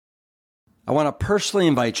I want to personally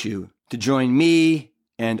invite you to join me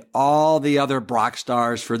and all the other Brock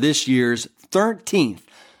stars for this year's 13th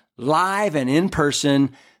live and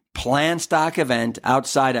in-person Plant Stock event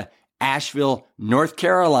outside of Asheville, North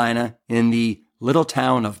Carolina in the little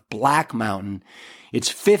town of Black Mountain.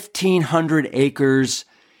 It's 1,500 acres,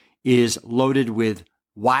 is loaded with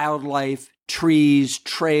wildlife, trees,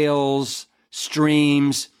 trails,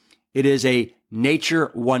 streams. It is a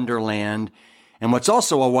nature wonderland. And what's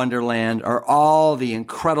also a wonderland are all the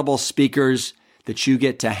incredible speakers that you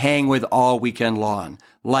get to hang with all weekend long,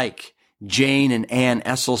 like Jane and Ann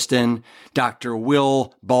Esselstyn, Dr.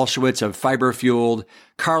 Will Bolshewitz of Fiber Fueled,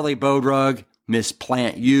 Carly Bodrug, Miss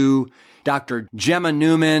Plant U, Dr. Gemma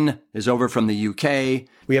Newman is over from the UK.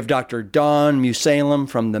 We have Dr. Dawn Musalem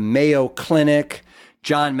from the Mayo Clinic,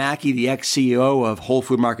 John Mackey, the ex-CEO of Whole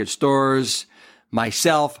Food Market Stores,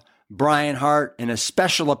 myself, Brian Hart, and a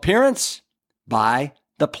special appearance by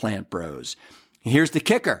the Plant Bros. Here's the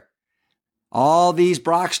kicker. All these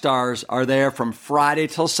Brock stars are there from Friday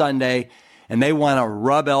till Sunday, and they want to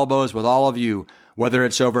rub elbows with all of you, whether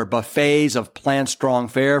it's over buffets of Plant Strong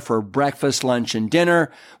fare for breakfast, lunch, and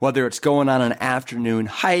dinner, whether it's going on an afternoon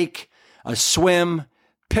hike, a swim,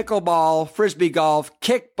 pickleball, frisbee golf,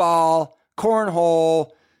 kickball,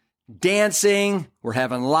 cornhole, dancing. We're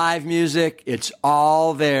having live music. It's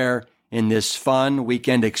all there in this fun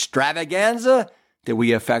weekend extravaganza that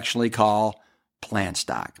we affectionately call Plant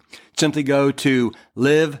Stock. Simply go to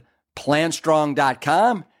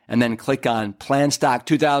liveplantstrong.com and then click on Plant Stock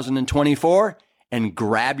 2024 and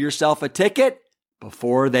grab yourself a ticket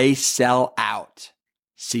before they sell out.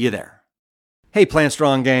 See you there. Hey, Plant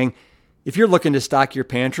Strong gang. If you're looking to stock your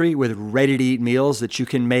pantry with ready-to-eat meals that you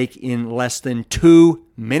can make in less than 2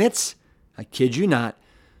 minutes, I kid you not,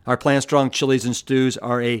 our Plant Strong chilies and stews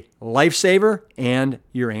are a lifesaver and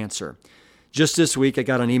your answer. Just this week, I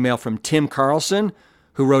got an email from Tim Carlson,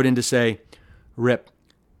 who wrote in to say, Rip,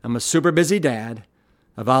 I'm a super busy dad,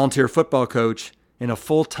 a volunteer football coach, and a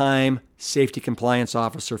full-time safety compliance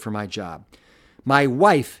officer for my job. My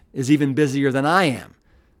wife is even busier than I am,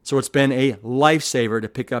 so it's been a lifesaver to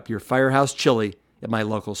pick up your Firehouse chili at my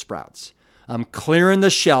local Sprouts. I'm clearing the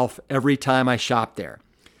shelf every time I shop there.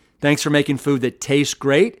 Thanks for making food that tastes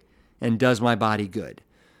great and does my body good.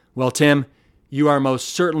 Well, Tim, you are most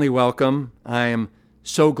certainly welcome. I am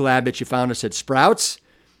so glad that you found us at Sprouts.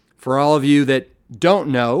 For all of you that don't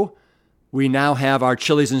know, we now have our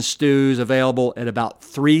chilies and stews available at about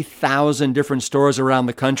 3,000 different stores around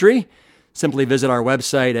the country. Simply visit our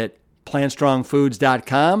website at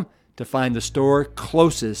plantstrongfoods.com to find the store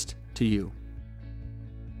closest to you.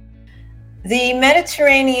 The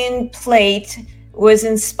Mediterranean plate was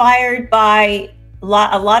inspired by a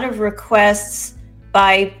lot of requests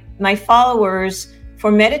by my followers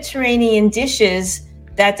for Mediterranean dishes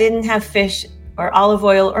that didn't have fish or olive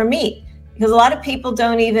oil or meat, because a lot of people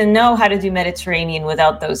don't even know how to do Mediterranean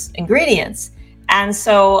without those ingredients. And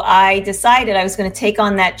so I decided I was going to take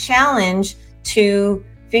on that challenge to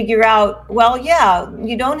figure out, well, yeah,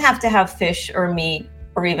 you don't have to have fish or meat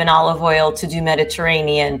or even olive oil to do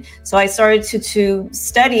Mediterranean. So I started to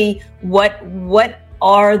study what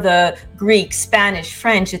are the Greek, Spanish,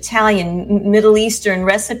 French, Italian, Middle Eastern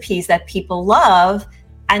recipes that people love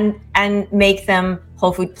and make them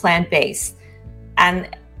whole food plant-based. And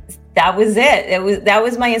that was it. That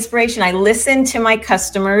was my inspiration. I listened to my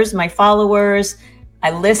customers, my followers. I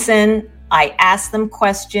ask them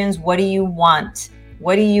questions. What do you want?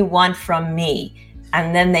 What do you want from me?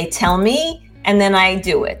 And then they tell me, and then I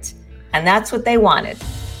do it. And that's what they wanted.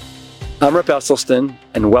 I'm Rip Esselstyn,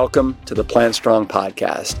 and welcome to the Plant Strong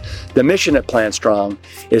podcast. The mission at Plant Strong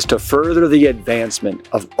is to further the advancement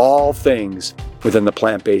of all things within the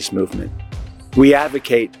plant-based movement. We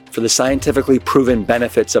advocate for the scientifically proven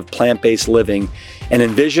benefits of plant-based living and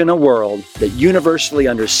envision a world that universally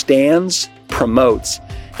understands, promotes,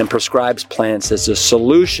 and prescribes plants as a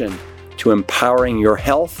solution to empowering your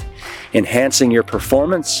health, enhancing your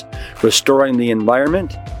performance, restoring the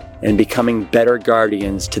environment, and becoming better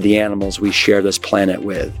guardians to the animals we share this planet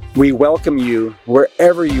with. We welcome you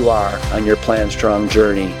wherever you are on your Plant Strong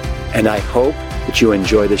journey, and I hope that you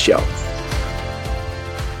enjoy the show.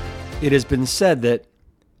 It has been said that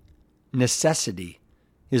necessity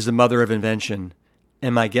is the mother of invention,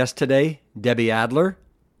 and my guest today, Debbie Adler,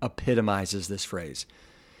 epitomizes this phrase.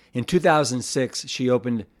 In 2006, she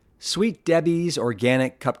opened Sweet Debbie's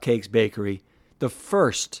Organic Cupcakes Bakery, the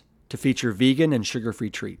first to feature vegan and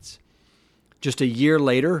sugar-free treats. Just a year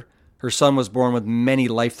later, her son was born with many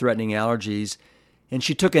life-threatening allergies, and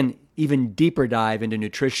she took an even deeper dive into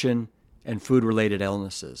nutrition and food-related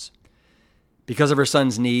illnesses. Because of her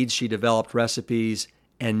son's needs, she developed recipes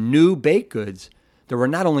and new baked goods that were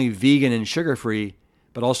not only vegan and sugar-free,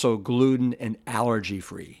 but also gluten and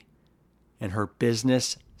allergy-free. And her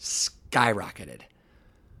business skyrocketed.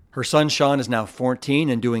 Her son, Sean, is now 14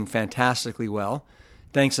 and doing fantastically well,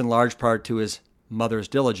 thanks in large part to his mother's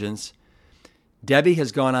diligence. Debbie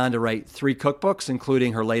has gone on to write 3 cookbooks,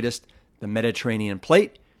 including her latest, The Mediterranean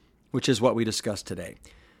Plate, which is what we discussed today.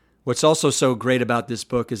 What's also so great about this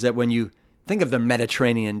book is that when you think of the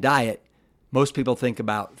Mediterranean diet, most people think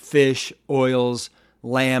about fish, oils,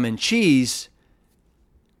 lamb, and cheese.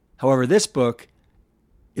 However, this book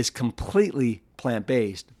is completely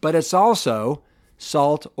plant-based, but it's also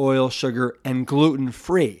salt, oil, sugar, and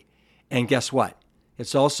gluten-free. And guess what?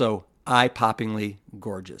 It's also eye-poppingly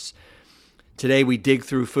gorgeous. Today, we dig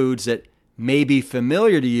through foods that may be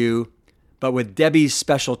familiar to you, but with Debbie's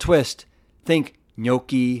special twist, think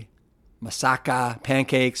gnocchi, moussaka,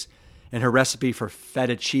 pancakes, and her recipe for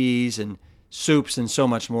feta cheese and soups and so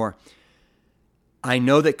much more. I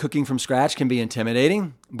know that cooking from scratch can be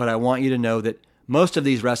intimidating, but I want you to know that most of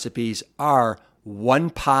these recipes are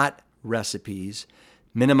one-pot recipes,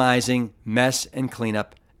 minimizing mess and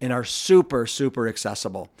cleanup, and are super, super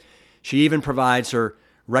accessible. She even provides her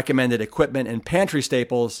recommended equipment and pantry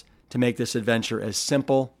staples to make this adventure as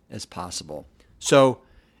simple as possible. So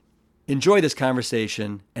enjoy this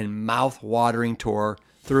conversation and mouth-watering tour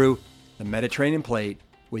through the Mediterranean Plate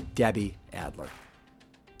with Debbie Adler.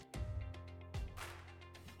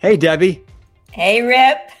 Hey, Debbie. Hey,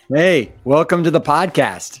 Rip. Hey, welcome to the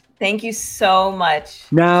podcast. Thank you so much.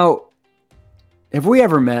 Now, have we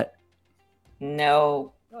ever met?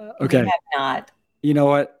 No, Okay. we have not. You know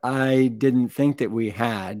what? I didn't think that we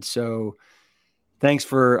had, so thanks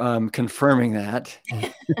for confirming that.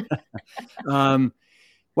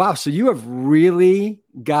 Wow, so you have really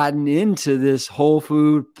gotten into this whole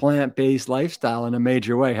food, plant-based lifestyle in a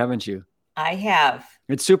major way, haven't you? I have.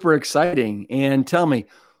 It's super exciting. And tell me,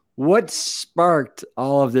 what sparked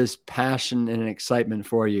all of this passion and excitement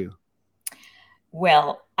for you?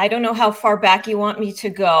 Well, I don't know how far back you want me to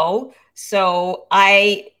go. So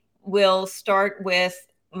I will start with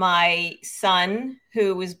my son,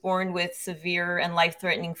 who was born with severe and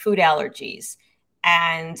life-threatening food allergies.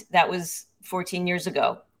 And that was 14 years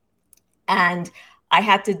ago. And I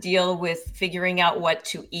had to deal with figuring out what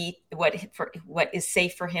to eat, what is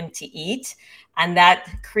safe for him to eat. And that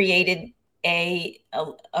created a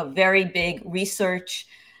very big research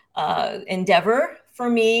endeavor for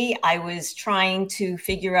me. I was trying to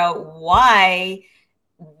figure out why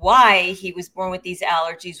he was born with these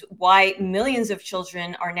allergies, why millions of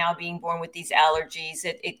children are now being born with these allergies.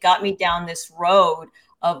 It got me down this road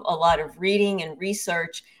of a lot of reading and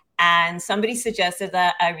research. And somebody suggested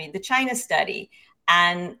that I read the China study.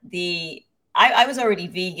 And I was already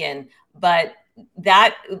vegan, but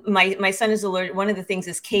that my son is allergic. One of the things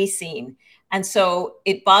is casein. And so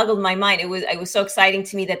it boggled my mind. It was so exciting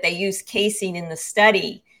to me that they used casein in the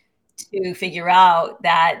study to figure out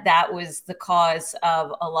that was the cause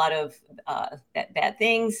of a lot of bad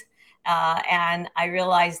things. And I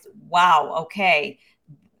realized, wow, okay.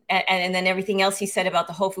 And then everything else he said about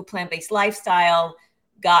the whole food plant-based lifestyle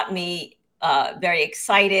got me very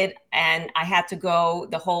excited, and I had to go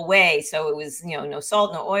the whole way. So it was, no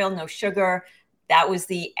salt, no oil, no sugar. That was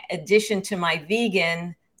the addition to my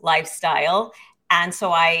vegan lifestyle. And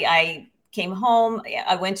so I came home.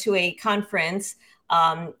 I went to a conference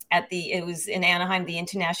it was in Anaheim, the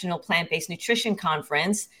International Plant-Based Nutrition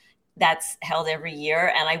Conference that's held every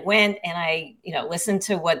year. And I went and I, listened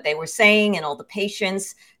to what they were saying and all the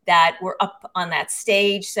patients that were up on that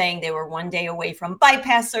stage saying they were one day away from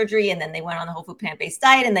bypass surgery. And then they went on the whole food plant-based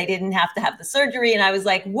diet and they didn't have to have the surgery. And I was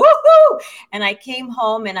like, woohoo. And I came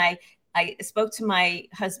home and I spoke to my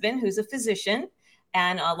husband, who's a physician,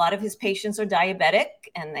 and a lot of his patients are diabetic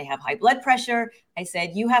and they have high blood pressure. I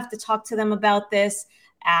said, you have to talk to them about this.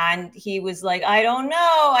 And he was like, I don't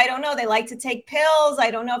know. They like to take pills. I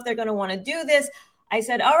don't know if they're going to want to do this. I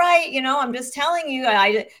said, all right, I'm just telling you,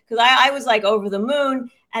 because I was like over the moon.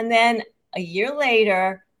 And then a year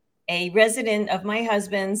later, a resident of my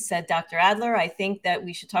husband's said, Dr. Adler, I think that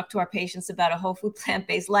we should talk to our patients about a whole food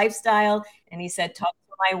plant-based lifestyle. And he said, talk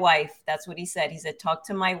to my wife. That's what he said. He said, talk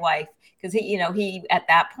to my wife. Because he at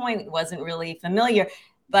that point wasn't really familiar.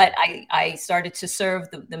 But I started to serve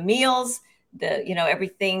the meals.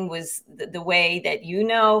 Everything was the way that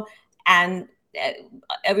and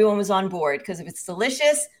everyone was on board, because if it's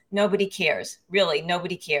delicious, nobody cares. Really,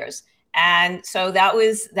 nobody cares. And so that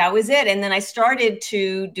was it. And then I started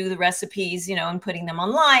to do the recipes, and putting them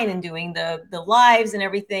online and doing the lives and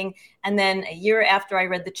everything. And then a year after I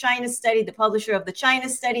read the China study, the publisher of the China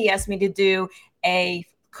study asked me to do a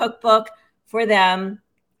cookbook for them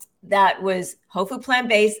that was whole food,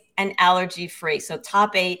 plant-based, and allergy-free. So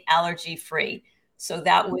top 8 allergy-free. So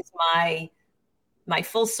that was my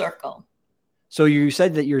full circle. So you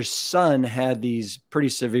said that your son had these pretty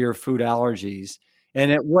severe food allergies.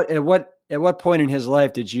 And at what point in his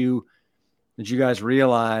life did you guys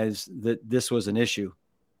realize that this was an issue?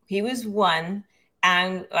 He was 1,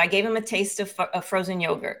 and I gave him a taste of frozen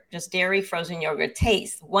yogurt, just dairy frozen yogurt,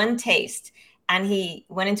 one taste. And he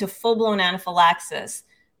went into full-blown anaphylaxis,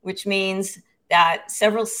 which means that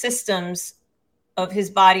several systems of his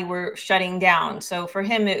body were shutting down. So for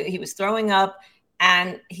him, he was throwing up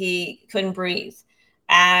and he couldn't breathe.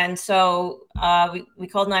 And so we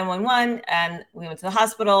called 911 and we went to the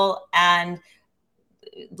hospital, and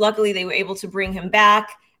luckily they were able to bring him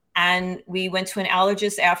back. And we went to an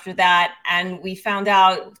allergist after that, and we found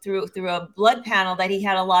out through a blood panel that he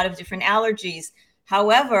had a lot of different allergies.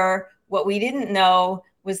 However, what we didn't know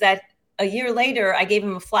was that a year later, I gave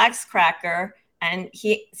him a flax cracker, and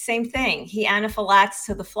same thing. He anaphylaxed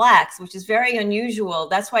to the flax, which is very unusual.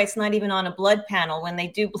 That's why it's not even on a blood panel. When they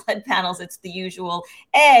do blood panels, it's the usual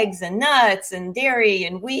eggs and nuts and dairy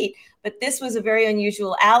and wheat. But this was a very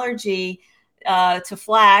unusual allergy to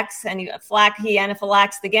flax, and he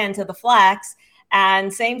anaphylaxed again to the flax.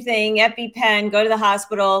 And same thing, EpiPen, go to the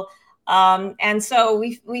hospital. And so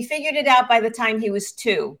we figured it out by the time he was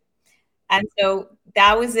 2. And so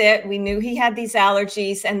that was it. We knew he had these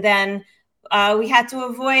allergies. And then we had to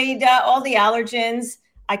avoid all the allergens.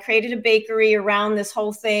 I created a bakery around this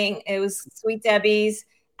whole thing. It was Sweet Debbie's.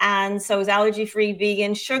 And so it was allergy-free,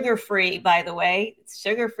 vegan, sugar-free, by the way. It's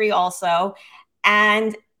sugar-free also.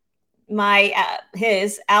 And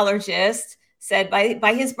his allergist said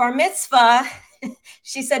by his bar mitzvah,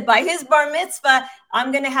 she said, by his bar mitzvah,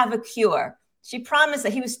 I'm going to have a cure. She promised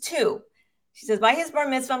that he was 2. She says, by his bar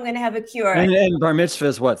mitzvah, I'm going to have a cure. And bar mitzvah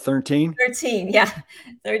is what, 13? 13, yeah,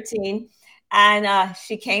 13. And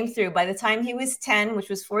she came through. By the time he was 10, which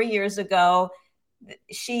was 4 years ago,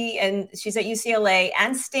 she's at UCLA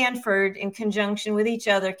and Stanford in conjunction with each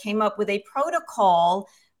other came up with a protocol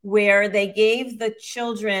where they gave the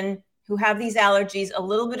children who have these allergies a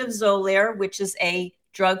little bit of Xolair, which is a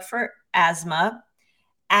drug for asthma.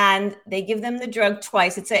 And they give them the drug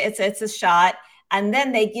twice. It's a shot. And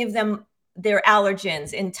then they give them their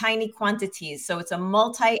allergens in tiny quantities. So it's a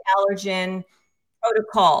multi-allergen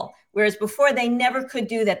protocol. Whereas before they never could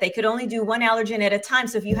do that. They could only do one allergen at a time.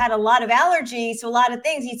 So if you had a lot of allergies to a lot of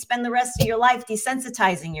things, you'd spend the rest of your life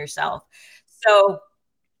desensitizing yourself. So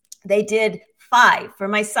they did 5 for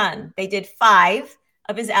my son. They did 5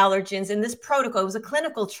 of his allergens in this protocol. It was a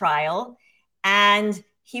clinical trial, and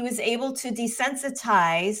he was able to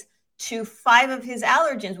desensitize to 5 of his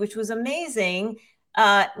allergens, which was amazing,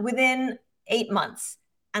 within 8 months.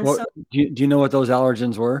 And do you know what those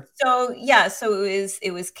allergens were? So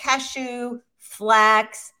it was cashew,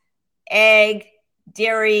 flax, egg,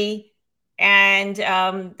 dairy, and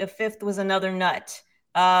the 5th was another nut.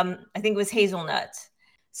 I think it was hazelnut.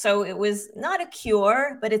 So it was not a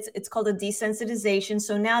cure, but it's called a desensitization.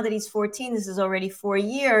 So now that he's 14, this is already 4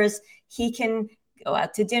 years, he can go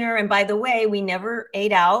out to dinner. And by the way, we never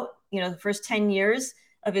ate out. The first 10 years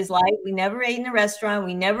of his life, we never ate in a restaurant.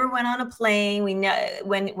 We never went on a plane.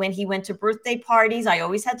 When he went to birthday parties, I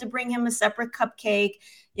always had to bring him a separate cupcake.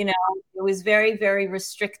 It was very, very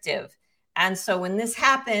restrictive. And so when this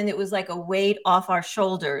happened, it was like a weight off our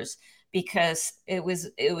shoulders, because it was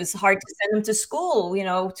hard to send him to school,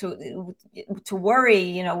 to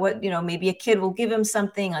worry, maybe a kid will give him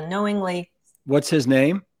something unknowingly. What's his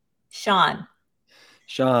name? Sean.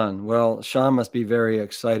 Well, Sean must be very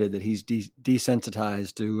excited that he's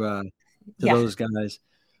desensitized to those guys.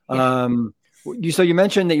 Yeah. So you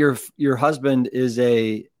mentioned that your husband is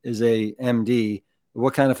a MD.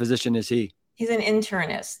 What kind of physician is he? He's an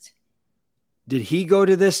internist. Did he go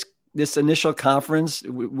to this initial conference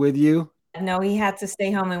with you? No, he had to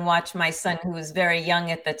stay home and watch my son, who was very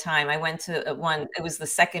young at the time. I went to one. It was the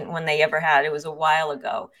second one they ever had. It was a while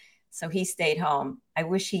ago. So he stayed home. I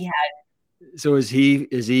wish he had. So is he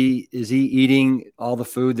eating all the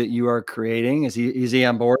food that you are creating? Is he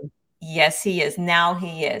on board? Yes, he is. Now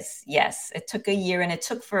he is. Yes. It took a year, and it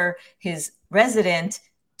took for his resident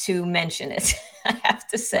to mention it, I have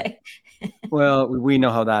to say. Well, we know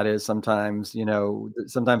how that is sometimes.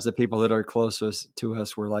 Sometimes the people that are closest to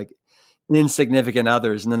us were like insignificant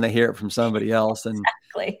others, and then they hear it from somebody else, and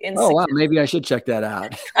exactly. Oh wow, maybe I should check that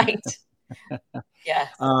out. Right. Yeah.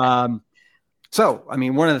 So,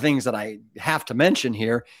 one of the things that I have to mention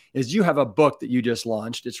here is you have a book that you just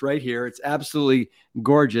launched. It's right here. It's absolutely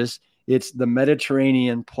gorgeous. It's The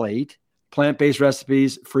Mediterranean Plate, plant-based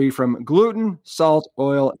recipes free from gluten, salt,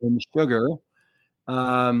 oil, and sugar.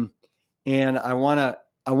 Um, and I want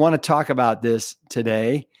to talk about this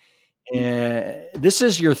today. And this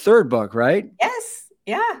is your third book, right? Yes.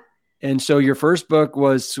 Yeah. And so your first book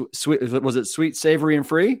was sweet. Was it Sweet, Savory, and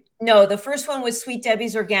Free? No, the first one was Sweet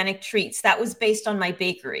Debbie's Organic Treats. That was based on my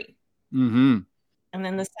bakery. Mm-hmm. And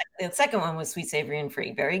then the second one was Sweet, Savory, and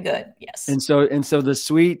Free. Very good. Yes. And so the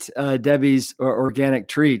Sweet Debbie's Organic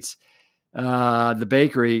Treats, the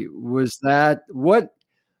bakery, was that what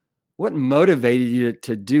motivated you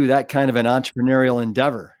to do that kind of an entrepreneurial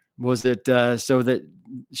endeavor? Was it so that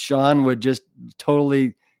Sean would just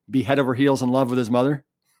totally be head over heels in love with his mother?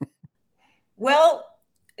 Well,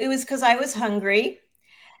 it was because I was hungry.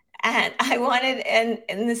 And I wanted,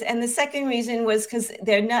 and the second reason was because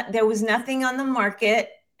there was nothing on the market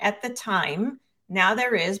at the time. Now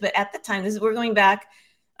there is, but at the time, we're going back,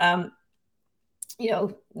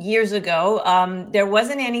 years ago. There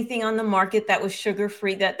wasn't anything on the market that was sugar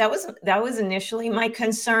free. That was initially my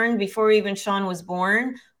concern before even Sean was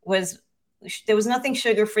born. There was nothing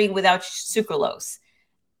sugar free without sucralose,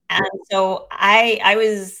 and so I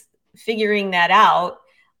was figuring that out.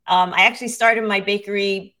 I actually started my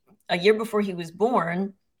bakery a year before he was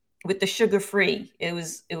born with the sugar free. It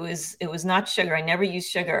was not sugar. I never used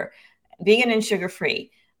sugar, vegan and sugar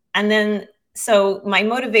free. And then, so my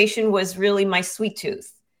motivation was really my sweet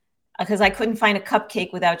tooth because I couldn't find a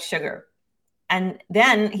cupcake without sugar. And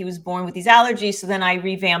then he was born with these allergies. So then I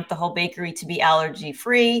revamped the whole bakery to be allergy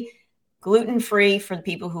free, gluten free for the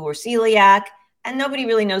people who were celiac. And nobody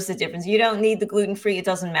really knows the difference. You don't need the gluten free. It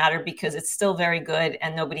doesn't matter because it's still very good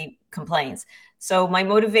and nobody complains. So my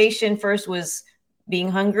motivation first was being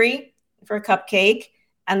hungry for a cupcake,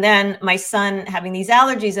 and then my son having these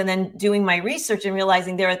allergies, and then doing my research and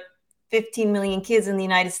realizing there are 15 million kids in the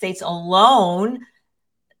United States alone,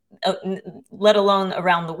 let alone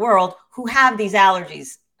around the world, who have these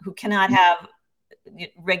allergies, who cannot have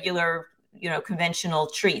regular, conventional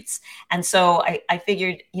treats. And so I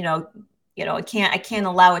figured, I can't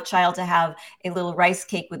allow a child to have a little rice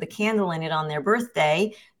cake with a candle in it on their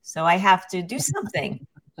birthday. So I have to do something.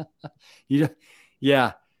 Yeah.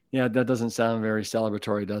 That doesn't sound very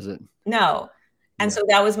celebratory, does it? No. And so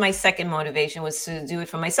that was my second motivation, was to do it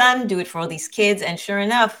for my son, do it for all these kids. And sure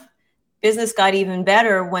enough, business got even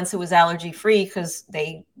better once it was allergy free because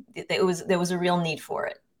there was a real need for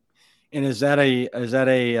it. And is that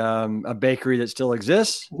a bakery that still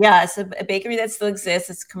exists? Yeah, it's a bakery that still exists.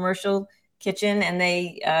 It's a commercial kitchen, and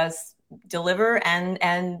they deliver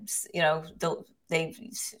and they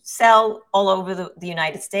sell all over the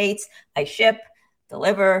United States. I ship,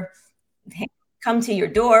 deliver, come to your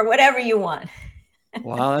door, whatever you want.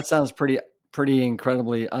 Wow, that sounds pretty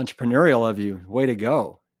incredibly entrepreneurial of you. Way to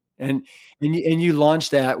go! And you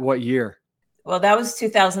launched that what year? Well, that was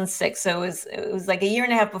 2006. So it was like a year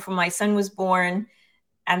and a half before my son was born,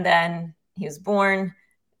 and then he was born,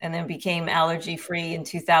 and then became allergy free in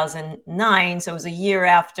 2009. So it was a year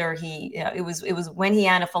after it was when he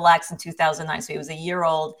anaphylaxed in 2009. So he was a year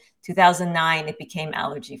old. 2009, it became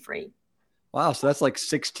allergy free. Wow. So that's like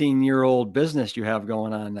 16-year-old business you have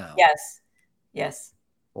going on now. Yes.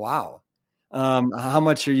 Wow. How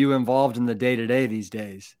much are you involved in the day-to-day these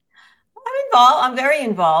days? I'm very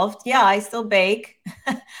involved. Yeah. I still bake.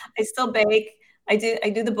 I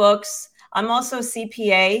do the books. I'm also a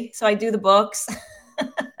CPA, so I do the books.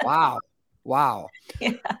 Wow.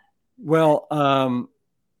 Yeah. Well,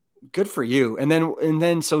 good for you. And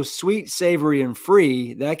then so Sweet, Savory, and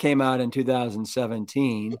Free, that came out in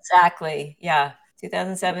 2017. Exactly. Yeah.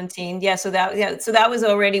 2017. Yeah. So that was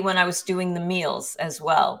already when I was doing the meals as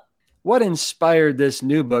well. What inspired this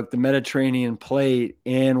new book, The Mediterranean Plate,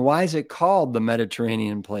 and why is it called The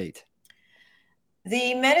Mediterranean Plate?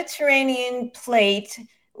 The Mediterranean Plate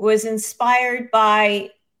was inspired by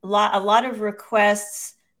a lot of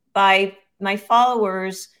requests by my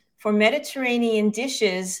followers for Mediterranean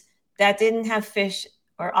dishes that didn't have fish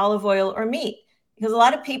or olive oil or meat, because a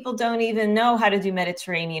lot of people don't even know how to do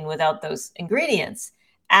Mediterranean without those ingredients.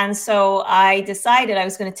 And so I decided I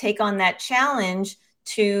was going to take on that challenge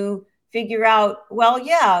to figure out, well,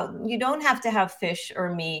 yeah, you don't have to have fish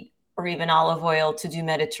or meat or even olive oil to do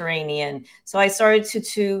Mediterranean. So I started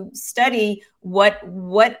to study what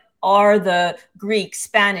are the Greek,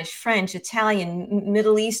 Spanish, French, Italian,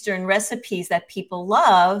 Middle Eastern recipes that people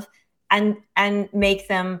love, and make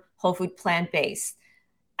them whole food plant-based.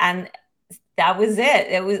 And that was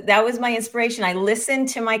it. That was my inspiration. I listened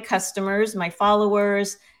to my customers, my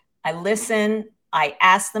followers. I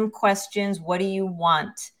ask them questions. What do you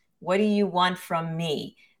want? What do you want from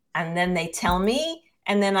me? And then they tell me,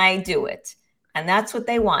 and then I do it. And that's what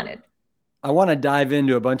they wanted. I want to dive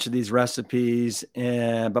into a bunch of these recipes.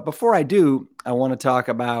 But before I do, I want to talk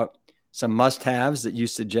about some must-haves that you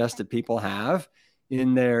suggest that people have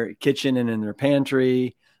in their kitchen and in their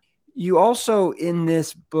pantry. You also, in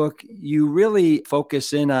this book, you really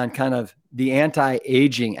focus in on kind of the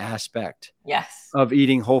anti-aging aspect Yes. of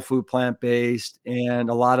eating whole food, plant-based, and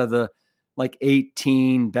a lot of the like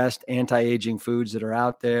 18 best anti-aging foods that are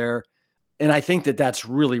out there. And I think that that's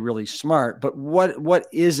really, really smart. But what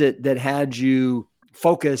is it that had you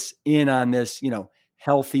focus in on this,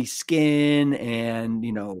 healthy skin and,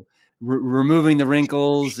 removing the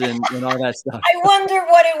wrinkles and all that stuff? I wonder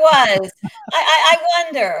what it was. I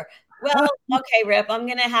wonder. Well, okay, Rip, I'm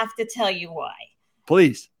going to have to tell you why.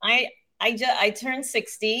 Please. I turned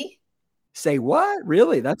 60. Say what?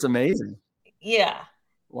 Really? That's amazing. Yeah.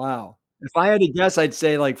 Wow. If I had to guess, I'd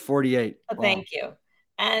say like 48. Oh, Wow. thank you.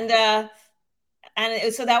 And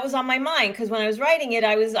so that was on my mind, because when I was writing it,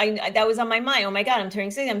 that was on my mind. Oh my God, I'm turning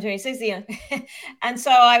 60. And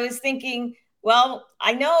so I was thinking, well,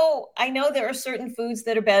 I know there are certain foods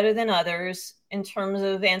that are better than others in terms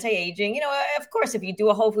of anti-aging. Of course, if you do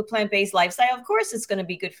a whole food plant-based lifestyle, of course, it's going to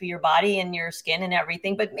be good for your body and your skin and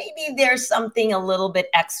everything, but maybe there's something a little bit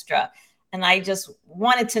extra. And I just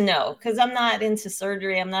wanted to know, because I'm not into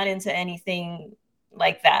surgery. I'm not into anything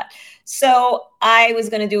like that. So I was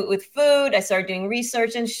going to do it with food. I started doing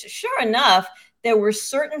research, and sure enough, there were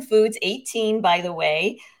certain foods, 18, by the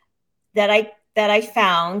way, that I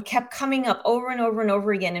found kept coming up over and over and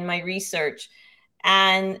over again in my research.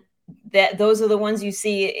 And those are the ones you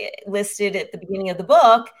see listed at the beginning of the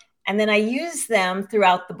book. And then I use them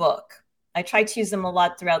throughout the book. I try to use them a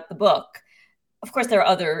lot throughout the book. Of course, there are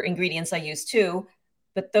other ingredients I use too,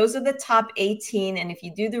 but those are the top 18. And if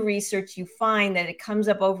you do the research, you find that it comes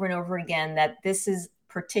up over and over again that this is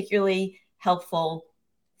particularly helpful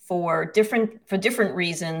for different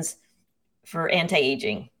reasons for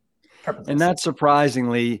anti-aging purposes. And that's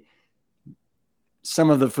surprisingly some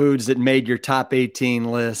of the foods that made your top 18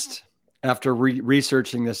 list after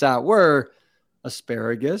researching this out were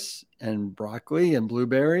asparagus and broccoli and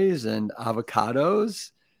blueberries and avocados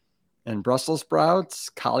and Brussels sprouts,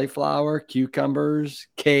 cauliflower, cucumbers,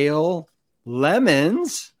 kale,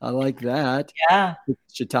 lemons. I like that. Yeah.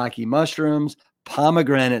 Shiitake mushrooms,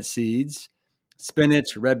 pomegranate seeds,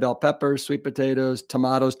 spinach, red bell peppers, sweet potatoes,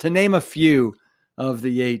 tomatoes, to name a few of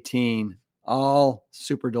the 18, all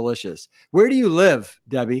super delicious. Where do you live,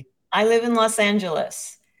 Debbie? I live in Los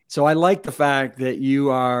Angeles. So I like the fact that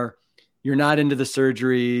you're not into the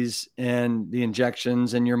surgeries and the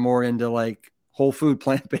injections, and you're more into like whole food,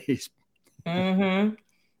 plant-based. Mm-hmm.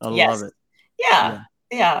 I love it. Yeah.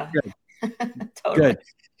 Good. Totally. Good.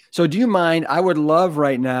 So do you mind? I would love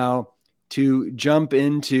right now to jump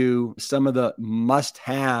into some of the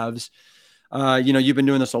must-haves. You've been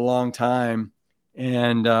doing this a long time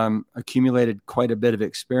and accumulated quite a bit of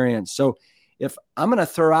experience. So if I'm going to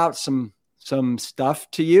throw out some stuff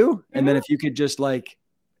to you, and then if you could just like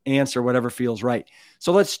answer whatever feels right.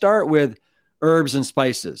 So let's start with herbs and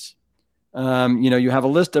spices. You have a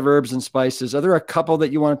list of herbs and spices. Are there a couple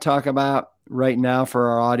that you want to talk about right now for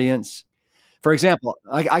our audience? For example,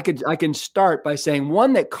 I can start by saying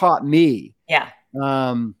one that caught me. Yeah.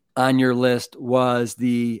 On your list was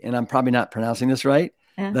and I'm probably not pronouncing this right,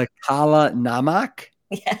 the kala namak,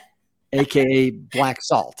 aka black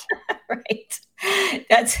salt. Right.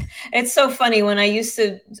 It's so funny. When I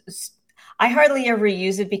hardly ever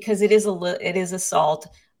use it because it is a salt,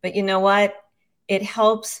 but you know what? It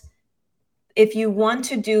helps. If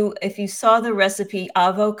you saw the recipe,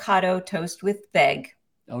 avocado toast with veg.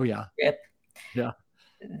 Oh yeah. Rip. Yeah.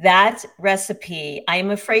 That recipe,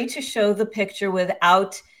 I'm afraid to show the picture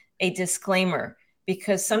without a disclaimer,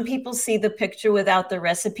 because some people see the picture without the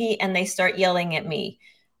recipe and they start yelling at me.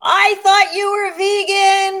 I thought you were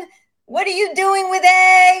vegan. What are you doing with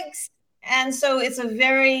eggs? And so it's a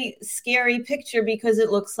very scary picture because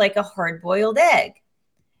it looks like a hard-boiled egg.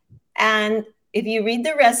 And if you read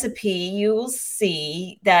the recipe, you will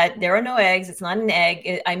see that there are no eggs. It's not an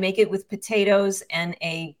egg. I make it with potatoes and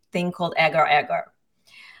a thing called agar-agar.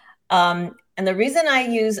 And the reason I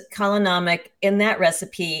use kalanamak in that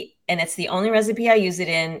recipe, and it's the only recipe I use it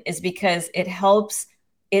in, is because it helps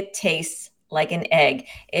it taste like an egg.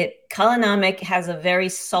 Kalanamak has a very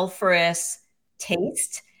sulfurous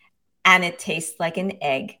taste, and it tastes like an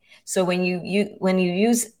egg. So when you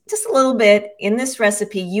use just a little bit in this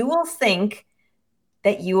recipe, you will think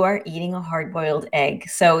that you are eating a hard-boiled egg.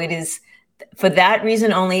 So it is for that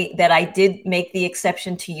reason only that I did make the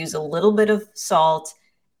exception to use a little bit of salt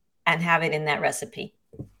and have it in that recipe.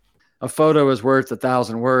 A photo is worth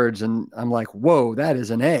 1,000 words. And I'm like, whoa, that is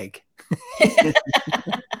an egg.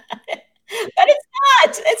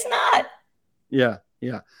 not. It's not. Yeah.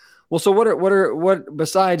 Yeah. Well, so what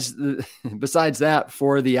besides that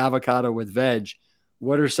for the avocado with veg,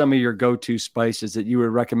 what are some of your go-to spices that you would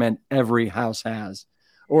recommend every house has?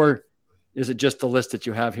 Or is it just the list that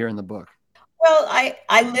you have here in the book? Well,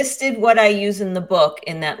 I listed what I use in the book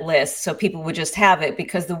in that list so people would just have it,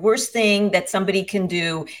 because the worst thing that somebody can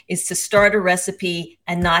do is to start a recipe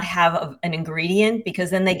and not have an ingredient,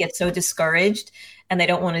 because then they get so discouraged and they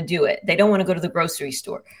don't want to do it. They don't want to go to the grocery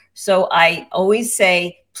store. So I always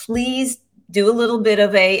say, please do a little bit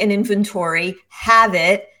of an inventory, have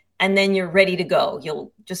it, and then you're ready to go.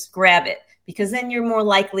 You'll just grab it, because then you're more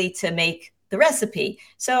likely to make the recipe.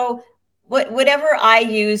 So whatever I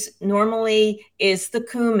use normally is the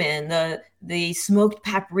cumin, the smoked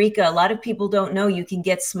paprika. A lot of people don't know you can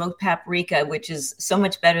get smoked paprika, which is so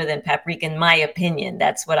much better than paprika, in my opinion.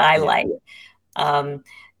 That's what I like.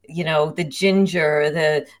 The ginger,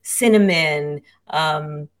 the cinnamon.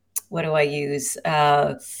 What do I use?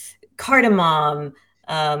 Cardamom,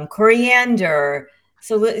 coriander.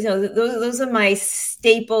 So those are my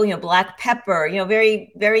staple. Black pepper.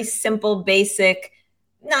 Very, very simple, basic.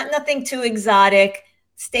 Nothing too exotic,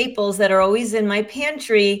 staples that are always in my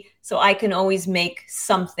pantry, so I can always make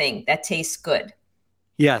something that tastes good.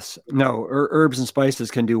 Yes. No, herbs and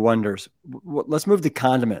spices can do wonders. Let's move to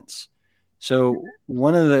condiments. So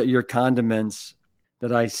one of your condiments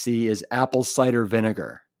that I see is apple cider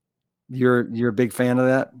vinegar. You're a big fan of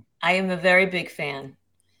that? I am a very big fan.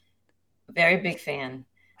 Very big fan.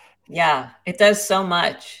 Yeah, it does so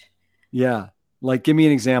much. Yeah. Like, give me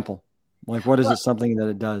an example. Like, what is it something that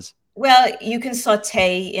it does? Well, you can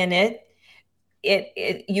saute in it.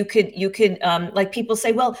 You could like people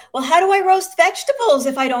say, well, how do I roast vegetables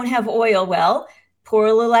if I don't have oil? Well, pour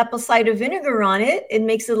a little apple cider vinegar on it. It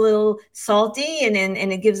makes it a little salty, and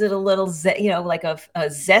it gives it a little, like a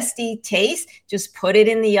zesty taste. Just put it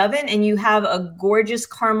in the oven and you have a gorgeous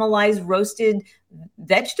caramelized roasted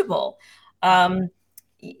vegetable.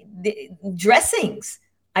 The dressings.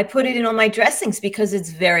 I put it in all my dressings because it's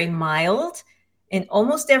very mild. In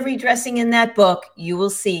almost every dressing in that book, you will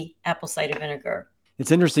see apple cider vinegar.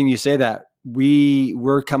 It's interesting you say that.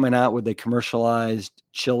 We're coming out with a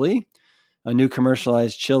new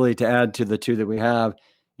commercialized chili to add to the two that we have.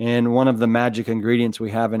 And one of the magic ingredients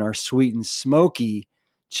we have in our sweet and smoky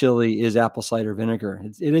chili is apple cider vinegar.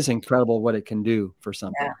 It is incredible what it can do for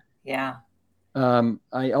something. Yeah.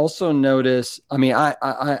 I also notice, I'm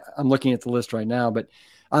looking at the list right now, but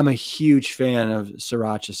I'm a huge fan of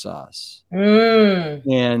sriracha sauce.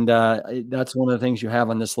 And that's one of the things you have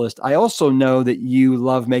on this list. I also know that you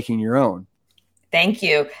love making your own. Thank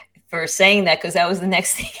you for saying that, because that was the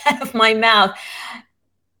next thing out of my mouth.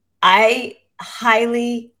 I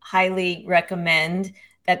highly, highly recommend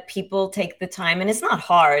that people take the time, and it's not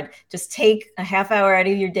hard. Just take a half hour out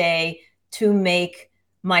of your day to make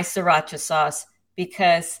my sriracha sauce,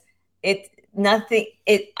 because I'm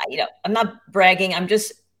not bragging. I'm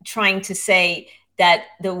just trying to say that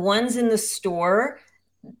the ones in the store,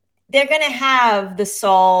 they're going to have the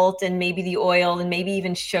salt and maybe the oil and maybe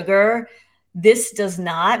even sugar. This does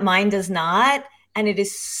not, mine does not. And it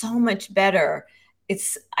is so much better.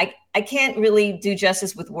 I can't really do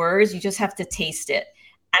justice with words. You just have to taste it.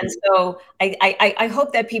 And so I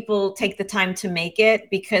hope that people take the time to make it,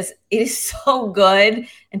 because it is so good.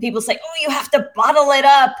 And people say, oh, you have to bottle it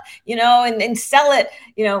up, and sell it,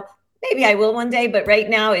 Maybe I will one day, but right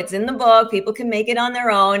now it's in the book. People can make it on their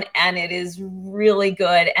own, and it is really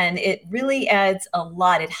good. And it really adds a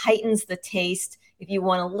lot. It heightens the taste. If you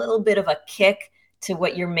want a little bit of a kick to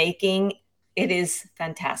what you're making, it is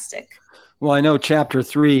fantastic. Well, I know chapter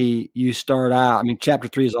 3, you start out, chapter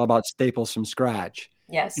 3 is all about staples from scratch.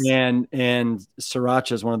 Yes. And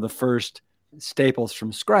sriracha is one of the first staples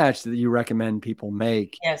from scratch that you recommend people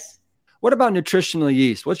make. Yes. What about nutritional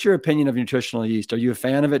yeast? What's your opinion of nutritional yeast? Are you a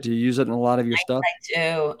fan of it? Do you use it in a lot of your stuff?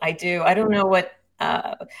 I do. I don't know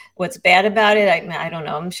what's bad about it. I don't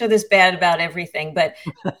know. I'm sure there's bad about everything, but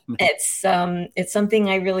it's something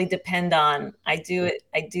I really depend on. I do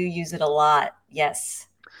use it a lot. Yes.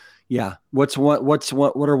 Yeah. What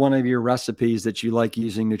are one of your recipes that you like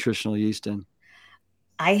using nutritional yeast in?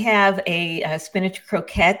 I have a spinach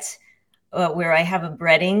croquette where I have a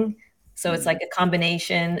breading. So it's like a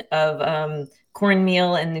combination of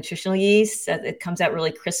cornmeal and nutritional yeast. It comes out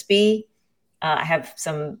really crispy. I have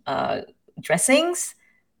some dressings.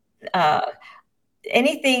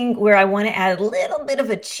 Anything where I want to add a little bit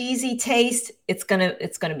of a cheesy taste, it's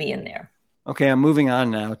gonna be in there. Okay, I'm moving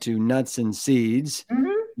on now to nuts and seeds.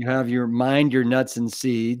 Mm-hmm. You have your nuts and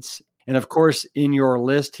seeds, and of course, in your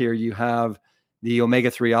list here, you have the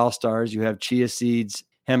omega-3 all-stars. You have chia seeds,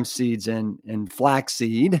 hemp seeds and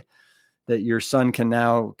flaxseed that your son can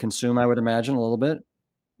now consume, I would imagine, a little bit.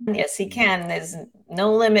 Yes, he can. There's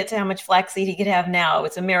no limit to how much flaxseed he could have now.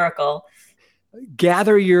 It's a miracle.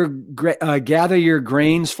 Gather your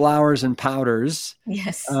grains, flours, and powders.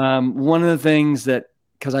 Yes. One of the things that,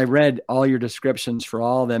 because I read all your descriptions for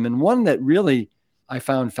all of them, and one that really I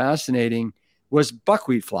found fascinating was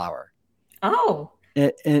buckwheat flour. Oh.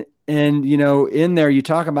 And you know, in there you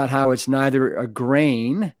talk about how it's neither a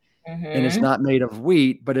grain and it's not made of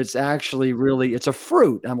wheat, but it's actually it's a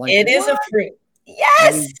fruit. I'm like, it is a fruit.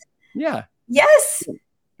 Yes. Yeah. Yes.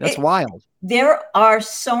 That's wild. There are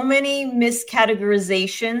so many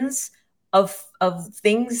miscategorizations of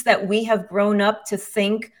things that we have grown up to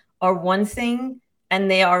think are one thing and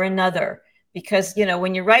they are another. Because, you know,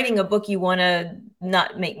 when you're writing a book, you want to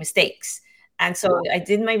not make mistakes. And so I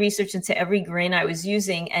did my research into every grain I was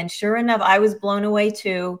using. And sure enough, I was blown away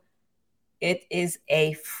too. It is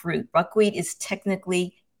a fruit. Buckwheat is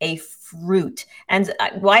technically a fruit. And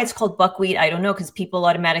why it's called buckwheat, I don't know, because people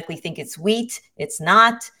automatically think it's wheat. It's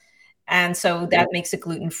not. And so that makes it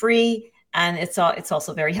gluten-free. And it's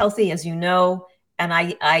also very healthy, as you know. And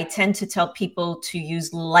I tend to tell people to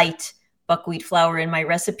use light buckwheat flour in my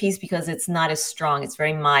recipes because it's not as strong. It's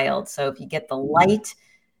very mild. So if you get the light,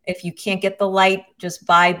 if you can't get the light, just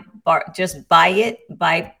buy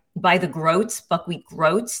the groats, buckwheat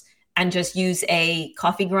groats, and just use a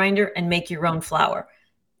coffee grinder and make your own flour.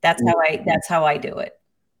 That's how I do it.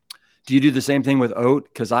 Do you do the same thing with oat?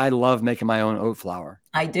 Because I love making my own oat flour.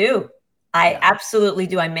 I do. I absolutely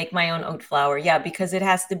do. I make my own oat flour. Yeah, because it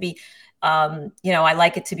has to be, I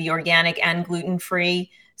like it to be organic and gluten-free.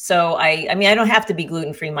 So I mean, I don't have to be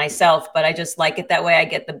gluten-free myself, but I just like it that way. I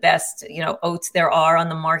get the best, oats there are on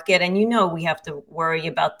the market. And, we have to worry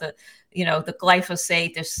about the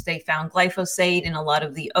glyphosate. They found glyphosate in a lot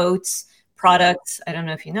of the oats products. I don't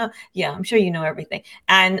know if you know. Yeah, I'm sure you know everything.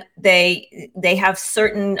 And they have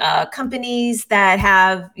certain companies that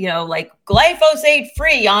have, like glyphosate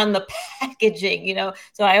free on the packaging,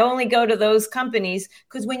 So I only go to those companies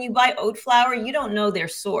because when you buy oat flour, you don't know their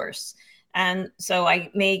source. And so I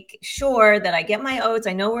make sure that I get my oats.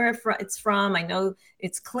 I know where it's from. I know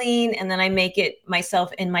it's clean. And then I make it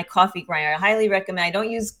myself in my coffee grinder. I highly recommend. I don't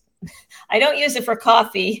use it for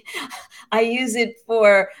coffee. I use it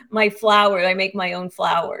for my flour. I make my own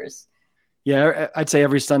flours. Yeah, I'd say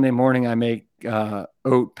every Sunday morning I make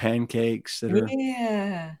oat pancakes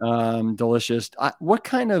that are delicious. What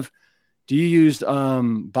kind of do you use?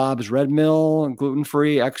 Bob's Red Mill,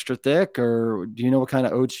 gluten-free, extra thick, or do you know what kind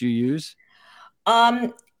of oats you use?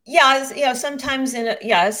 Sometimes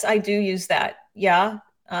yes, I do use that. Yeah.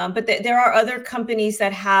 But there are other companies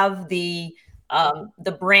that have the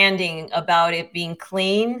branding about it being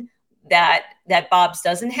clean that Bob's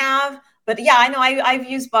doesn't have. But yeah, I know I've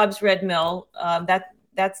used Bob's Red Mill.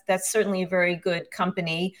 That's certainly a very good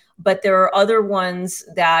company. But there are other ones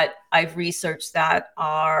that I've researched that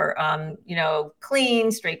are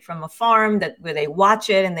clean, straight from a farm, where they watch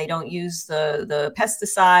it and they don't use the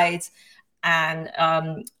pesticides. And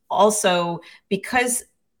also because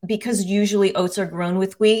usually oats are grown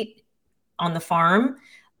with wheat on the farm,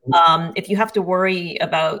 if you have to worry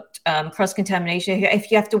about cross-contamination, if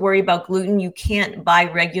you have to worry about gluten, you can't buy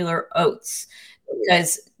regular oats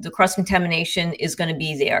because the cross-contamination is going to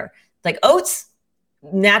be there. Like oats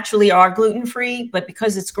naturally are gluten-free, but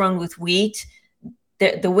because it's grown with wheat,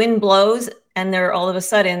 the wind blows and they're all of a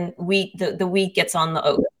sudden the wheat gets on the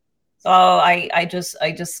oat. So I just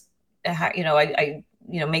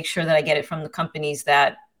make sure that I get it from the companies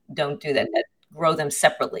that don't do that grow them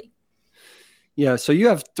separately. Yeah. So you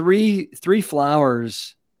have three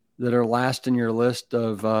flours that are last in your list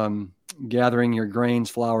of gathering your grains,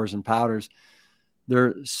 flours, and powders.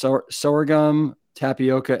 They're sorghum,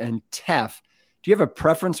 tapioca, and teff. Do you have a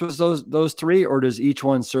preference with those three, or does each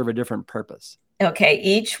one serve a different purpose? Okay.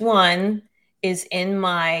 Each one is in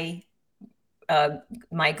my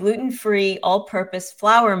gluten-free all-purpose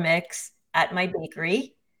flour mix at my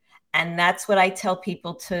bakery. And that's what I tell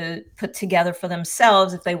people to put together for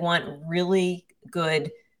themselves if they want really good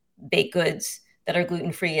baked goods that are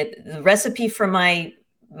gluten-free. The recipe for my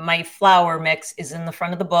flour mix is in the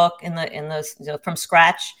front of the book from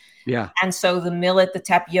scratch. Yeah. And so the millet, the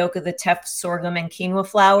tapioca, the teff, sorghum, and quinoa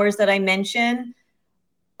flours that I mentioned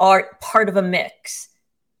are part of a mix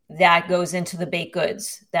that goes into the baked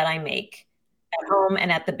goods that I make at home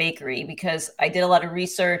and at the bakery, because I did a lot of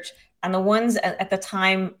research. And the ones at the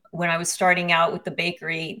time when I was starting out with the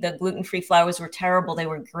bakery, the gluten-free flours were terrible. They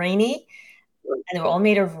were grainy and they were all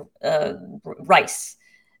made of rice.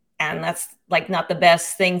 and that's like not the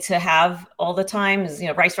best thing to have all the time, is,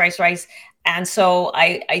 rice. And so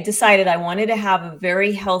I decided I wanted to have a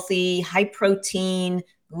very healthy, high protein,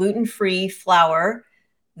 gluten-free flour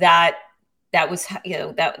that was,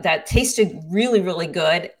 that tasted really, really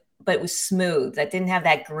good, but it was smooth. That didn't have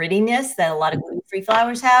that grittiness that a lot of gluten-free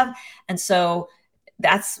flours have. And so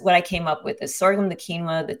that's what I came up with: the sorghum, the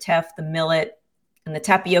quinoa, the teff, the millet, and the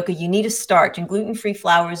tapioca. You need a starch. In gluten-free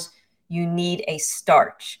flours, you need a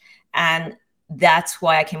starch. And that's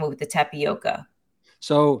why I came up with the tapioca.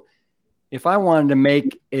 So if I wanted to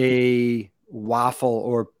make a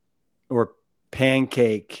waffle or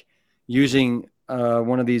pancake using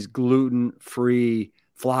one of these gluten-free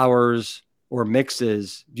flours or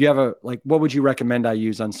mixes, do you have what would you recommend I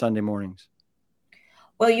use on Sunday mornings?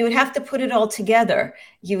 Well, you would have to put it all together.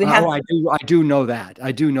 You would have. I do know that.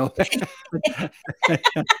 I do know that.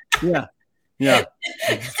 Yeah. Yeah.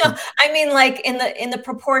 So, I mean, like in the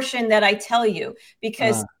proportion that I tell you,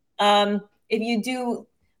 because if you do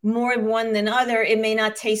more one than other, it may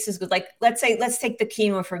not taste as good. Like, let's take the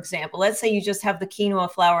quinoa, for example. Let's say you just have the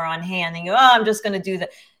quinoa flour on hand and you go, oh, I'm just going to do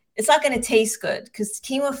that. It's not going to taste good, because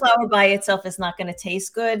quinoa flour by itself is not going to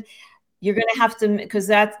taste good. You're going to have to,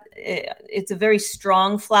 because it's a very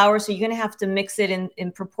strong flour. So you're going to have to mix it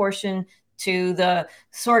in proportion to the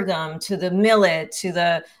sorghum, to the millet,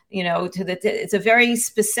 it's a very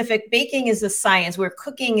specific. Baking is a science, where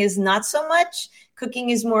cooking is not so much. Cooking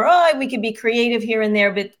is more, we could be creative here and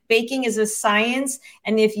there, but baking is a science.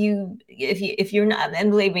 And if you're not,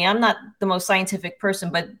 and believe me, I'm not the most scientific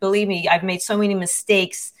person, but believe me, I've made so many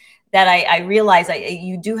mistakes that I realize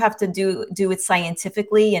you do have to do it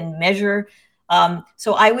scientifically and measure.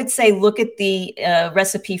 So I would say, look at the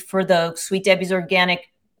recipe for the Sweet Debbie's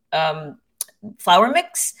organic flour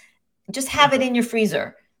mix. Just have it in your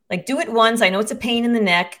freezer. Like, do it once. I know it's a pain in the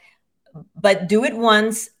neck, but do it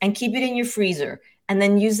once and keep it in your freezer, and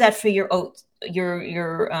then use that for your oats, and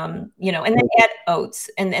then add oats,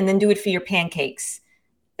 and then do it for your pancakes.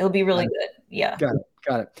 It'll be really good. Yeah.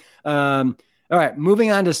 Got it. All right.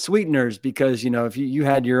 Moving on to sweeteners, because, if you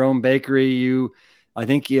had your own bakery,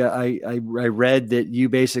 I read that you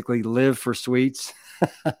basically live for sweets,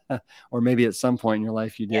 or maybe at some point in your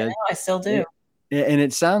life you did. Yeah, no, I still do. And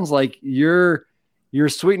it sounds like your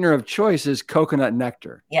sweetener of choice is coconut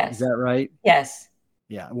nectar. Yes. Is that right? Yes.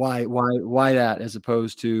 Yeah. Why that as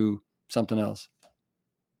opposed to something else?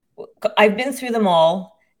 I've been through them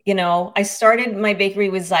all. I started my bakery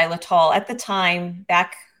with xylitol. At the time,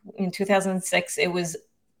 back in 2006, it was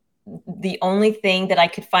the only thing that I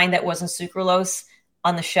could find that wasn't sucralose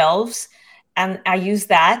on the shelves. And I used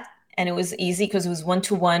that, and it was easy because it was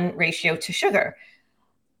 1-to-1 ratio to sugar.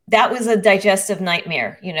 That was a digestive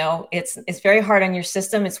nightmare. It's very hard on your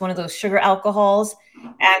system. It's one of those sugar alcohols.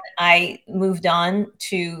 And I moved on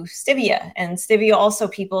to stevia, and stevia also,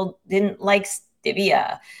 people didn't like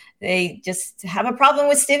stevia. They just have a problem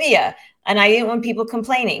with stevia. And I didn't want people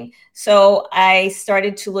complaining. So I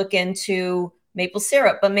started to look into maple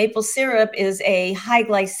syrup, but maple syrup is a high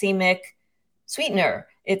glycemic sweetener.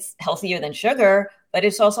 It's healthier than sugar, but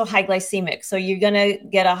it's also high glycemic. So you're going to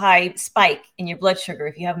get a high spike in your blood sugar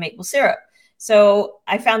if you have maple syrup. So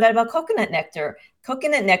I found out about coconut nectar.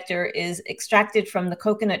 Coconut nectar is extracted from the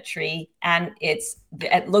coconut tree, and it's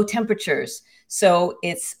at low temperatures. So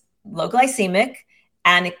it's low glycemic,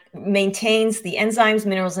 and it maintains the enzymes,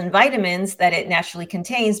 minerals, and vitamins that it naturally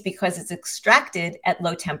contains because it's extracted at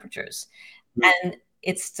low temperatures. And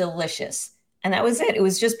it's delicious. And that was it. It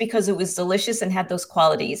was just because it was delicious and had those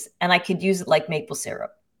qualities, and I could use it like maple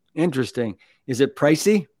syrup. Interesting. Is it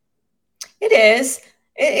pricey? It is.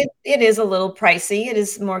 It is a little pricey. It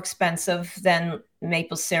is more expensive than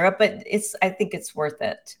maple syrup, but I think it's worth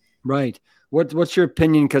it. Right. What's your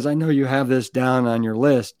opinion? Because I know you have this down on your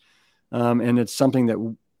list, and it's something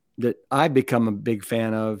that I've become a big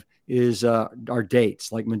fan of, is our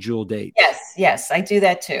dates, like medjool dates. Yes, I do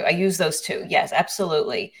that too. I use those too. Yes,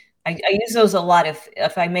 absolutely. I use those a lot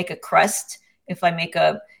if I make a crust, if I make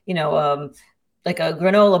a like a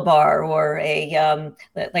granola bar, or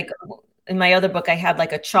like in my other book I had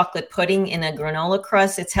like a chocolate pudding in a granola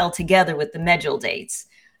crust. It's held together with the medjool dates.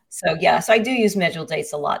 So I do use medjool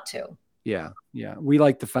dates a lot too. Yeah. We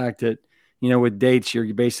like the fact that with dates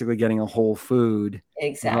you're basically getting a whole food.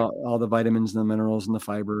 Exactly. All the vitamins and the minerals and the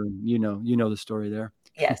fiber, and you know the story there.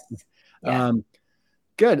 Yes. Yeah.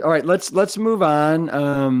 Good. All right, let's move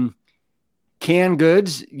on. Canned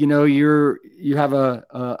goods, you have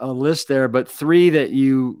a list there, but 3 that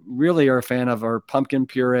you really are a fan of are pumpkin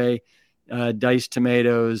puree, diced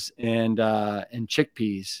tomatoes, and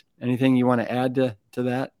chickpeas. Anything you want to add to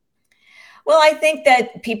that? Well, I think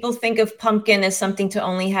that people think of pumpkin as something to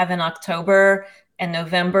only have in October and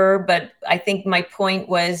November, but I think my point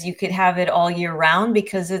was you could have it all year round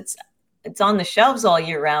because it's on the shelves all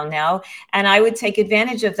year round now. And I would take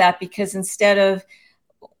advantage of that because instead of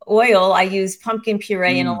oil, I use pumpkin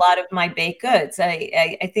puree in a lot of my baked goods.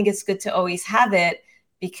 I think it's good to always have it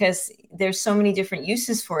because there's so many different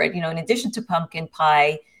uses for it. You know, in addition to pumpkin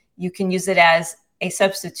pie, you can use it as a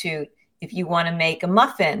substitute if you want to make a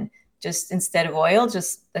muffin. Just instead of oil,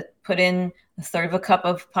 just put in a third of a cup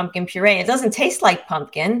of pumpkin puree. It doesn't taste like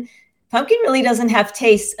pumpkin. Pumpkin really doesn't have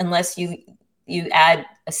taste unless you add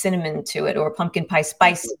a cinnamon to it or pumpkin pie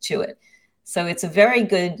spice to it. So it's a very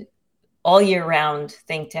good all year round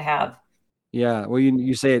thing to have. Yeah. Well,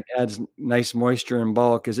 you say it adds nice moisture in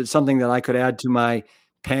bulk. Is it something that I could add to my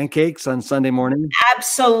pancakes on Sunday morning?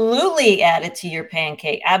 Absolutely add it to your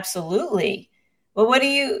pancake. Absolutely. Well, what do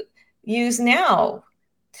you use now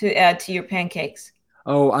to add to your pancakes?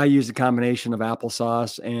 Oh, I use a combination of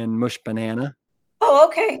applesauce and mushed banana. Oh,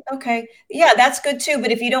 okay. Okay. Yeah, that's good too.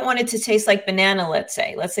 But if you don't want it to taste like banana, let's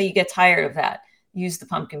say you get tired of that, use the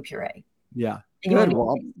pumpkin puree. Yeah. Good.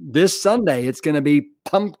 Well, this Sunday, it's going to be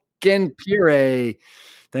pumpkin puree.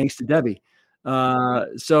 Thanks to Debbie.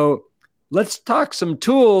 So let's talk some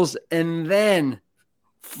tools. And then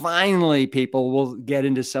finally, people, will get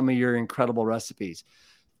into some of your incredible recipes.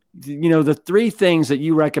 You know, the three things that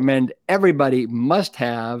you recommend everybody must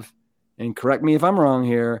have, and correct me if I'm wrong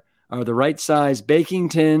here, are the right size baking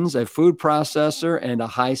tins, a food processor, and a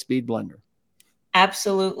high-speed blender.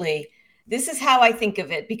 Absolutely. This is how I think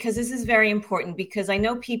of it because this is very important because I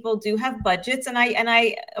know people do have budgets and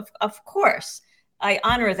I of course I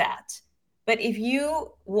honor that. But if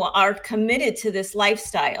you are committed to this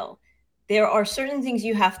lifestyle, there are certain things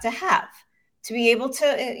you have to be able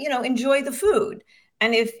to, enjoy the food.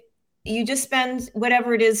 And if you just spend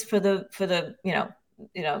whatever it is for the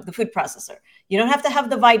the food processor, you don't have to have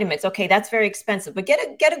the vitamins. Okay, that's very expensive, but get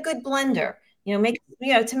a good blender. To make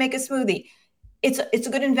a smoothie. It's a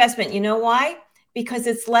good investment. You know why? Because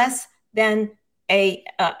it's less than a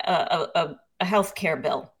healthcare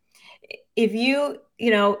bill. If you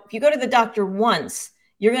go to the doctor once,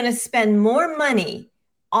 you're going to spend more money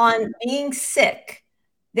on being sick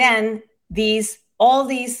than all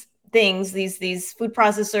these things, these food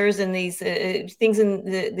processors and these things in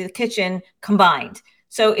the kitchen combined.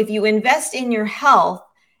 So if you invest in your health,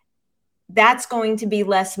 that's going to be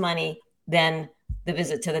less money than the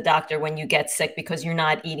visit to the doctor when you get sick because you're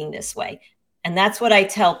not eating this way. And that's what I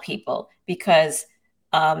tell people because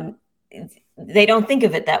they don't think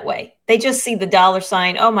of it that way. They just see the dollar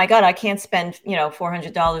sign. Oh my God, I can't spend,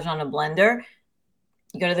 $400 on a blender.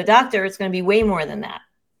 You go to the doctor, it's going to be way more than that.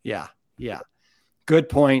 Yeah. Yeah. Good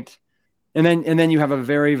point. And then you have a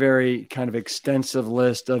very, very kind of extensive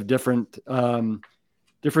list of different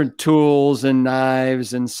tools and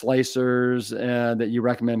knives and slicers that you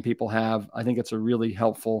recommend people have. I think it's a really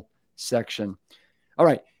helpful section. All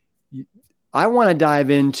right. I want to dive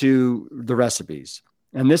into the recipes.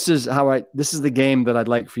 And this is the game that I'd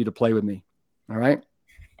like for you to play with me. All right.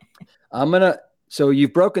 So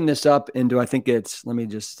you've broken this up into, I think it's,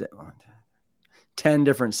 10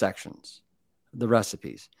 different sections, the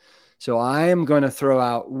recipes. So I am going to throw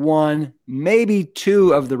out one, maybe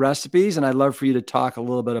two of the recipes, and I'd love for you to talk a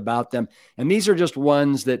little bit about them. And these are just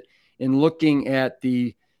ones that, in looking at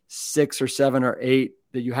the 6 or 7 or 8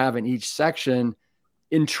 that you have in each section,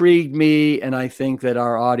 intrigued me, and I think that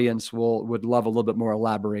our audience would love a little bit more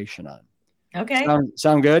elaboration on. Okay.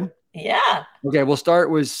 Sound good? Yeah. Okay, we'll start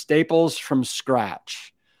with staples from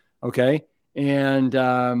scratch. Okay, and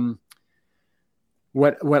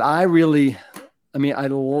what I really, I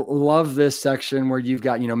love this section where you've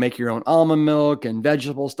got, make your own almond milk and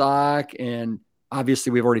vegetable stock. And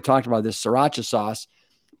obviously we've already talked about this sriracha sauce,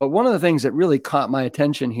 but one of the things that really caught my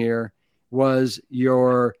attention here was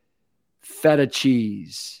your feta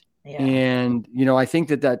cheese. Yeah. And, I think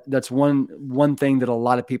that's one thing that a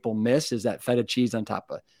lot of people miss is that feta cheese on top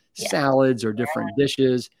of salads or different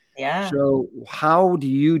dishes. Yeah. So how do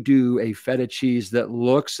you do a feta cheese that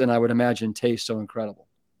looks, and I would imagine tastes so incredible?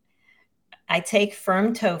 I take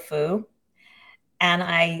firm tofu and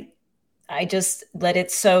I just let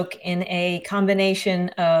it soak in a combination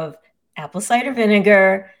of apple cider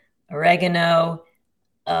vinegar, oregano,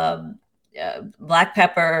 black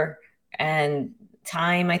pepper, and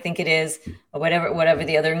thyme, I think it is, or whatever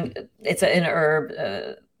the other, it's an herb,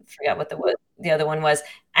 forgot what the other one was.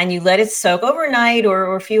 And you let it soak overnight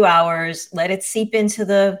or a few hours, let it seep into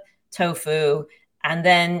the tofu. And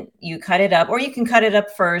then you cut it up, or you can cut it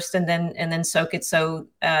up first and then soak it so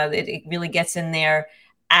it really gets in there.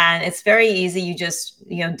 And it's very easy. You just,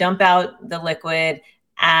 dump out the liquid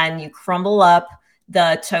and you crumble up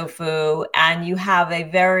the tofu, and you have a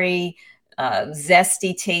very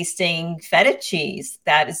zesty tasting feta cheese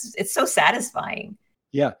it's so satisfying.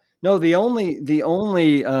 Yeah. No, the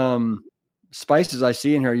only spices I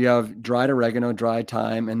see in here, you have dried oregano, dried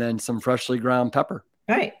thyme, and then some freshly ground pepper.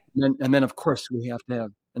 Right. And then of course we have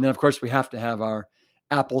to have our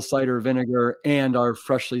apple cider vinegar and our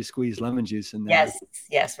freshly squeezed lemon juice in there.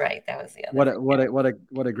 Yes, right. That was the other.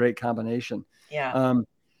 What a great combination. Yeah.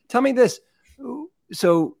 Tell me this.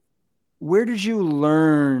 So where did you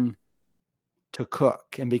learn to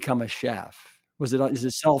cook and become a chef? Is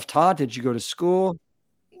it self-taught? Did you go to school?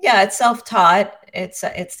 Yeah, it's self-taught. It's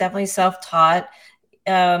definitely self-taught.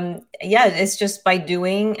 It's just by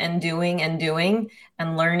doing and doing and doing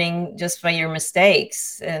and learning just by your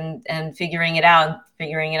mistakes and figuring it out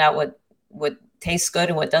what tastes good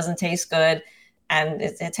and what doesn't taste good. And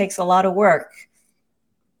it takes a lot of work.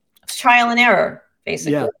 It's trial and error,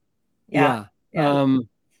 basically. Yeah.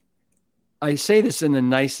 I say this in the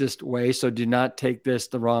nicest way, so do not take this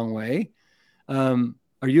the wrong way. Are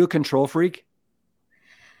you a control freak?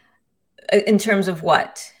 In terms of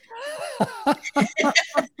what?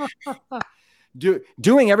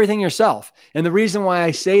 Doing everything yourself. And the reason why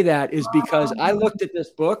I say that is because I looked at this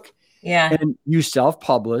book and you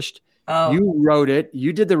self-published. Oh. You wrote it.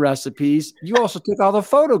 You did the recipes. You also took all the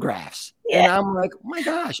photographs. Yeah. And I'm like, oh my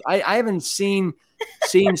gosh, I haven't seen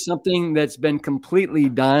something that's been completely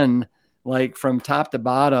done like from top to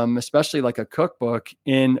bottom, especially like a cookbook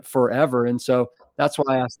in forever. And so that's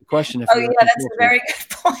why I asked the question. That's a very good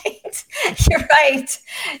point.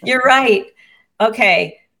 You're right.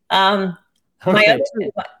 Okay.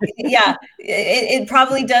 It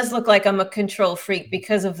probably does look like I'm a control freak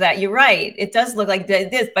because of that. You're right. It does look like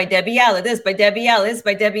this by Debbie Adler, this by Debbie Adler, this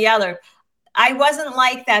by Debbie Adler. I wasn't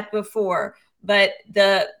like that before, but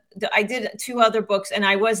I did 2 other books and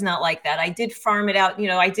I was not like that. I did farm it out.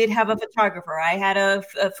 I did have a photographer. I had a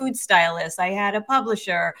food stylist. I had a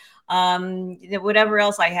publisher, whatever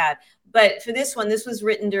else I had. But for this one, this was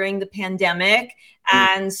written during the pandemic.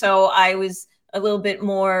 And so I was a little bit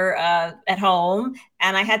more at home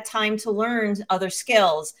and I had time to learn other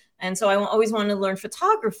skills. And so I always wanted to learn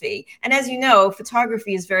photography. And as you know,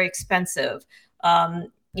 photography is very expensive.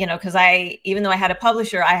 Because even though I had a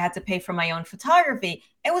publisher, I had to pay for my own photography.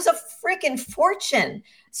 It was a freaking fortune.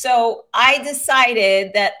 So I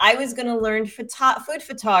decided that I was going to learn food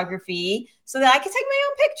photography so that I could take my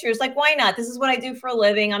own pictures. Like, why not? This is what I do for a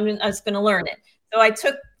living. I was going to learn it. So I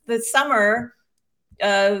took the summer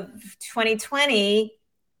of 2020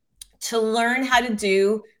 to learn how to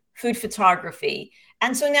do food photography.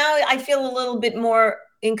 And so now I feel a little bit more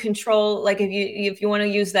in control. Like if you want to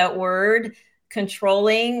use that word,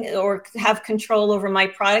 controlling or have control over my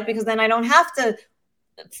product, because then I don't have to,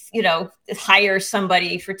 hire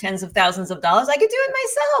somebody for tens of thousands of dollars. I could do it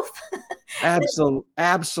myself.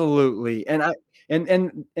 Absolutely. And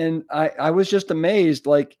I was just amazed.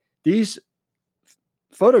 Like these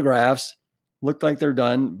photographs look like they're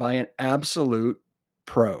done by an absolute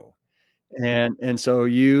pro. And so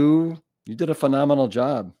you did a phenomenal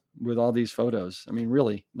job with all these photos. I mean,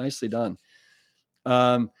 really nicely done.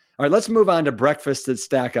 All right, let's move on to breakfasts that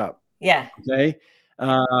stack up. Yeah. Okay.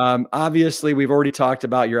 Obviously, we've already talked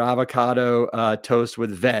about your avocado toast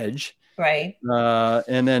with veg. Right.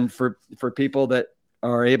 And then for people that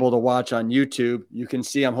are able to watch on YouTube, you can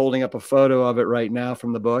see I'm holding up a photo of it right now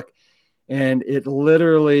from the book. And it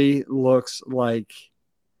literally looks like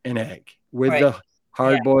an egg with the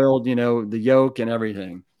hard-boiled, the yolk and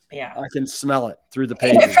everything. Yeah. I can smell it through the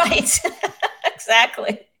pages. Right.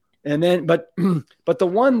 Exactly. And then, but the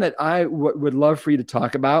one that I would love for you to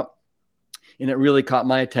talk about, and it really caught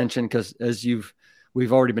my attention because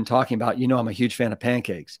we've already been talking about, I'm a huge fan of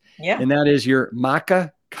pancakes. Yeah. And that is your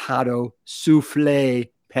maca cado souffle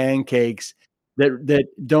pancakes that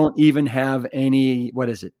don't even have any, what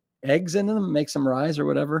is it? Eggs in them, make some rise or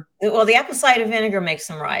whatever. Well, the apple cider vinegar makes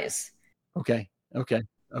them rise. Okay. So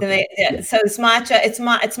it's matcha. It's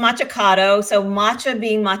matcha cado. So matcha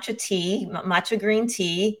being matcha tea, matcha green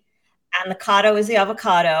tea, and the cado is the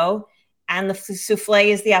avocado, and the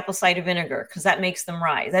souffle is the apple cider vinegar because that makes them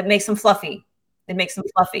rise. That makes them fluffy. It makes them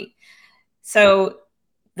fluffy. So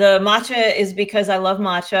the matcha is because I love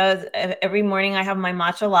matcha. Every morning I have my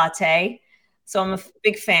matcha latte. So I'm a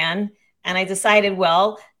big fan. And I decided,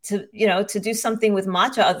 to do something with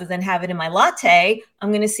matcha other than have it in my latte,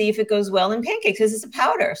 I'm going to see if it goes well in pancakes because it's a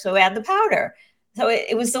powder. So add the powder. So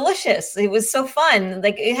it was delicious. It was so fun.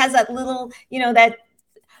 Like it has that little,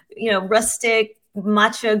 rustic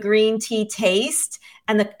matcha green tea taste,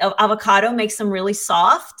 and the avocado makes them really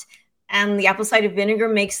soft, and the apple cider vinegar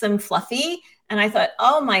makes them fluffy. And I thought,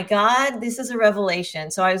 oh my God, this is a revelation.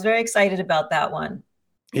 So I was very excited about that one.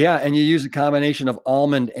 Yeah, and you use a combination of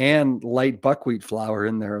almond and light buckwheat flour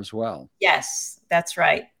in there as well. Yes, that's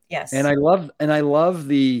right. Yes. And I love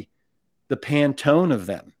the Pantone of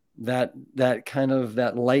them. That kind of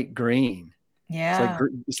that light green. Yeah.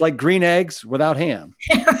 It's like green eggs without ham.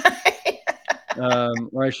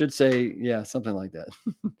 Or I should say, yeah, something like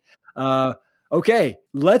that. Okay,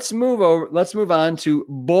 let's move on to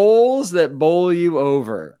bowls that bowl you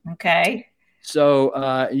over. Okay.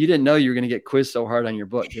 So you didn't know you were going to get quizzed so hard on your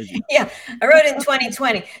book, did you? Yeah, I wrote it in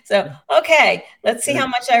 2020. So, okay, let's see how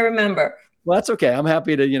much I remember. Well, that's okay. I'm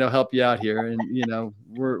happy to, help you out here. And,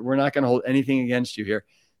 we're not going to hold anything against you here.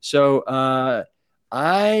 So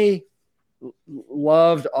I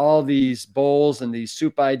loved all these bowls and these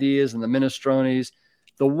soup ideas and the minestrones.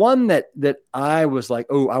 The one that I was like,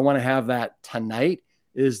 oh, I want to have that tonight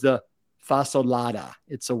is the fasolada.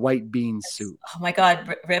 It's a white bean soup. Oh my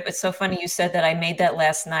God, Rip, it's so funny you said that. I made that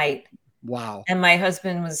last night. Wow. And my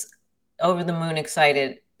husband was over the moon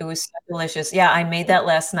excited. It was so delicious. Yeah, I made that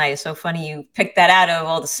last night. It's so funny you picked that out of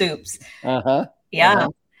all the soups. Uh-huh. Yeah. Uh-huh.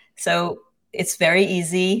 So it's very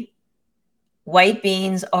easy. White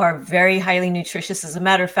beans are very highly nutritious. As a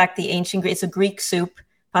matter of fact, it's a Greek soup.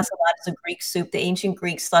 Fasolada is a Greek soup. The ancient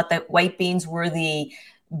Greeks thought that white beans were the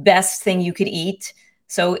best thing you could eat.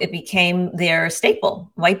 So it became their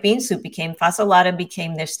staple. White bean soup fasolada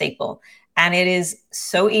became their staple. And it is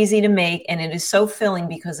so easy to make, and it is so filling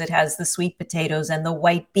because it has the sweet potatoes and the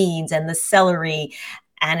white beans and the celery,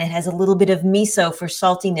 and it has a little bit of miso for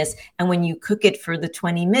saltiness. And when you cook it for the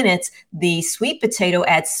 20 minutes, the sweet potato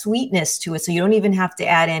adds sweetness to it. So you don't even have to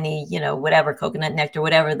add any, whatever, coconut nectar,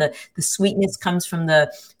 whatever. The sweetness comes from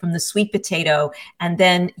the sweet potato. And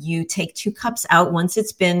then you take 2 cups out. Once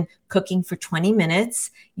it's been cooking for 20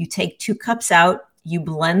 minutes, you take 2 cups out, you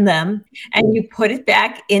blend them, and you put it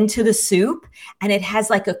back into the soup. And it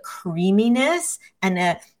has like a creaminess, and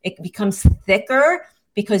it becomes thicker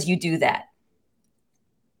because you do that.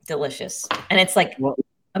 Delicious. And it's like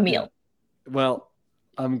a meal. Well,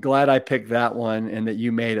 I'm glad I picked that one and that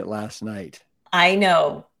you made it last night. I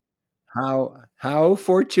know. How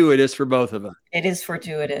fortuitous for both of us. It is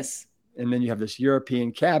fortuitous. And then you have this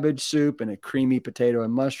European cabbage soup and a creamy potato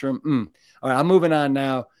and mushroom. All right, I'm moving on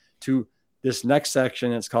now to this next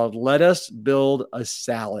section. It's called Let Us Build a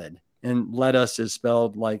Salad. And lettuce is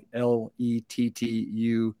spelled like Lettuce.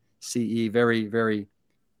 Very, very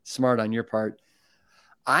smart on your part.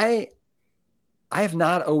 I have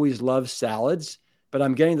not always loved salads, but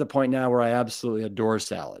I'm getting to the point now where I absolutely adore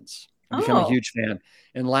salads. I've become a huge fan.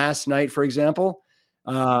 And last night, for example,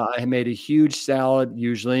 I made a huge salad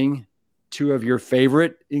using 2 of your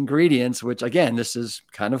favorite ingredients, which again, this is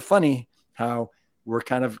kind of funny how we're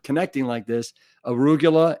kind of connecting like this: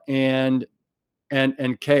 arugula and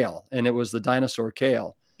kale. And it was the dinosaur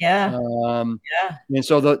kale. Yeah. Yeah. And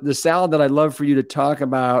so the salad that I'd love for you to talk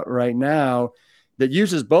about right now that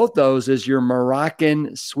uses both those is your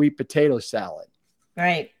Moroccan sweet potato salad.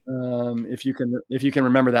 Right. If you can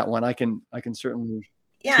remember that one, I can certainly.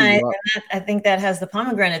 Yeah, I think that has the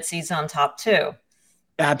pomegranate seeds on top too.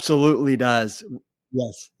 Absolutely does.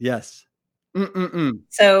 Yes.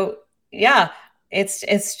 So yeah,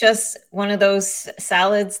 it's just one of those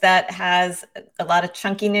salads that has a lot of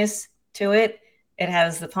chunkiness to it. It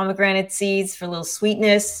has the pomegranate seeds for a little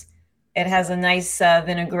sweetness. It has a nice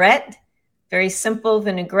vinaigrette. Very simple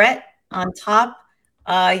vinaigrette on top.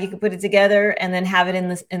 You can put it together and then have it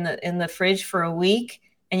in the fridge for a week,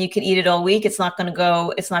 and you can eat it all week. It's not going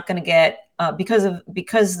to get because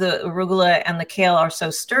the arugula and the kale are so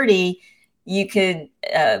sturdy. You could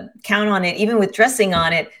count on it, even with dressing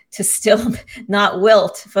on it, to still not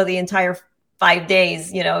wilt for the entire 5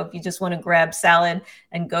 days. If you just want to grab salad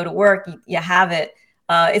and go to work, you have it.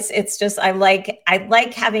 It's just I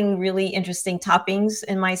like having really interesting toppings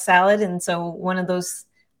in my salad, and so one of those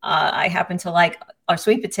I happen to like are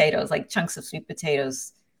sweet potatoes, like chunks of sweet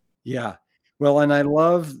potatoes. Yeah, well, and I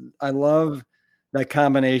love that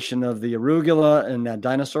combination of the arugula and that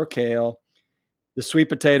dinosaur kale, the sweet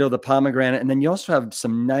potato, the pomegranate, and then you also have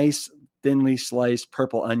some nice thinly sliced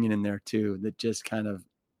purple onion in there too that just kind of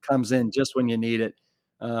comes in just when you need it.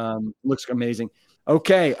 Looks amazing.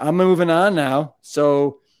 Okay, I'm moving on now.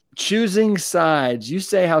 So choosing sides, you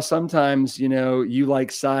say how sometimes, you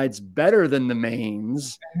like sides better than the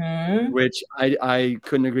mains, which I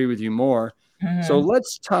couldn't agree with you more. So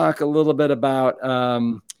let's talk a little bit about,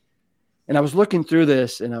 and I was looking through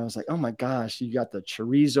this and I was like, oh my gosh, you got the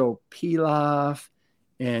chorizo pilaf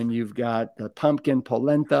and you've got the pumpkin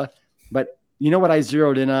polenta. But you know what I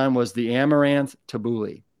zeroed in on was the amaranth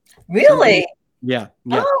tabbouleh. Really? Yeah.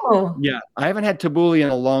 Oh, I haven't had tabbouleh in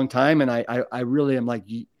a long time, and I really am like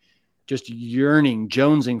just yearning,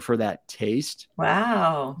 jonesing for that taste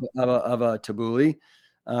wow. of a tabbouleh.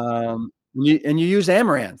 And you use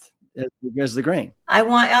amaranth as the grain. I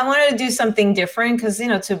wanted to do something different because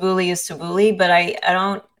tabbouleh is tabbouleh, but I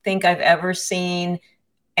don't think I've ever seen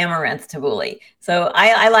amaranth tabbouleh. So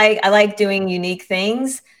I like doing unique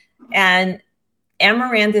things, and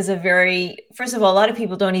amaranth is first of all, a lot of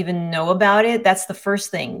people don't even know about it. That's the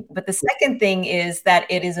first thing. But the second thing is that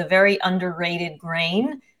it is a very underrated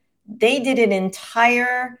grain. They did an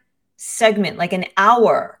entire segment, like an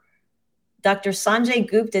hour. Dr. Sanjay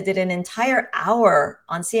Gupta did an entire hour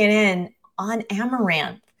on CNN on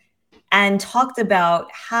amaranth and talked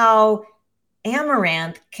about how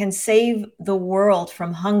amaranth can save the world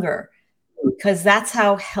from hunger because that's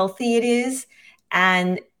how healthy it is.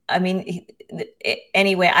 And I mean,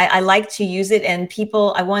 anyway, I like to use it, and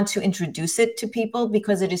I want to introduce it to people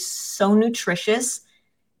because it is so nutritious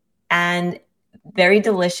and very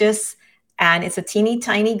delicious. And it's a teeny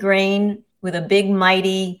tiny grain with a big,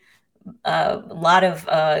 mighty lot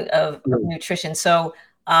of nutrition. So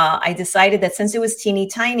I decided that since it was teeny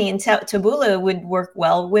tiny and tabbouleh would work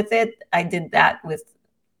well with it, I did the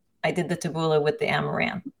tabbouleh with the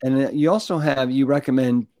amaranth. And you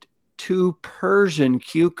recommend 2 Persian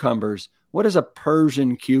cucumbers. What is a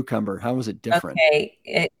Persian cucumber? How is it different?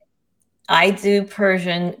 Okay. I do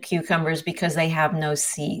Persian cucumbers because they have no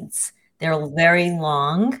seeds. They're very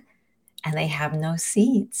long and they have no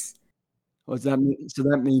seeds. What does that mean? So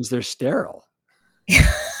that means they're sterile.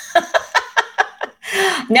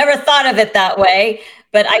 Never thought of it that way,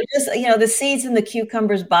 but I just, the seeds in the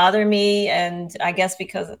cucumbers bother me. And I guess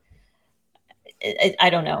because I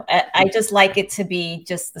don't know. I just like it to be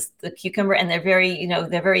just the cucumber, and they're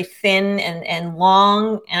very thin and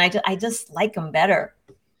long, and I just like them better.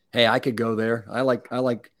 Hey, I could go there. I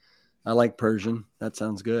like Persian. That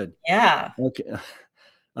sounds good. Yeah. Okay.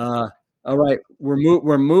 All right.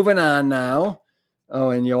 We're moving on now. Oh,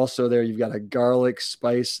 and you've got a garlic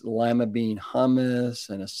spice lima bean hummus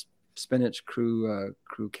and a spinach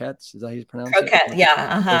croquettes. Is that how you pronounce it? Croquette.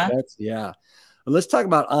 Yeah. Croquettes, yeah. Well, let's talk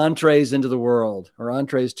about entrees into the world, or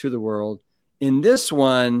entrees to the world. In this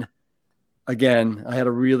one, again, I had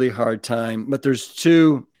a really hard time, but there's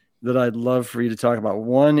 2 that I'd love for you to talk about.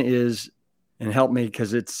 One is, and help me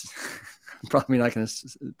because it's probably not going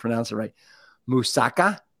to pronounce it right,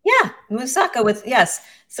 moussaka. Yeah, moussaka yes.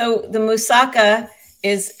 So the moussaka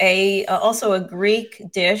is also a Greek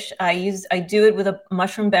dish. I do it with a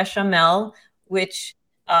mushroom bechamel, which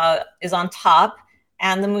is on top.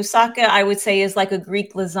 And the moussaka, I would say, is like a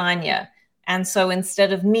Greek lasagna. And so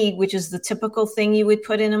instead of meat, which is the typical thing you would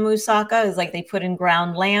put in a moussaka, is like they put in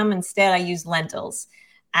ground lamb. Instead, I use lentils.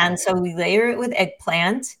 And so we layer it with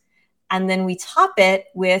eggplant, and then we top it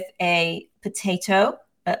with a potato,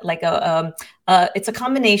 it's a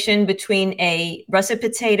combination between a russet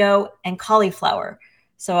potato and cauliflower.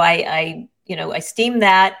 So I steam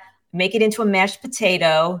that, make it into a mashed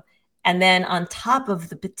potato, and then on top of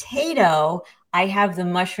the potato, I have the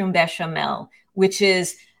mushroom bechamel, which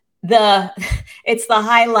is it's the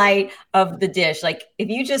highlight of the dish. Like if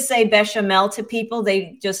you just say bechamel to people,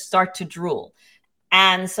 they just start to drool.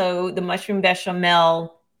 And so the mushroom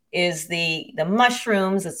bechamel is the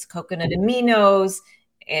mushrooms, it's coconut aminos,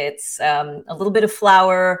 it's a little bit of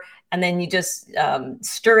flour, and then you just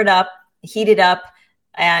stir it up, heat it up,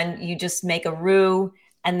 and you just make a roux,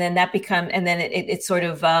 and then it sort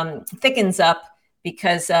of thickens up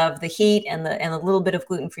because of the heat and a little bit of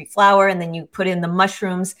gluten-free flour, and then you put in the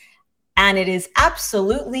mushrooms, and it is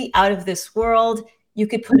absolutely out of this world. You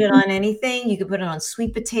could put it on anything. You could put it on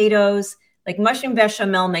sweet potatoes. Like mushroom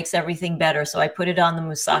bechamel makes everything better, so I put it on the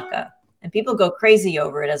moussaka, and people go crazy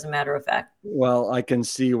over it, as a matter of fact. Well, I can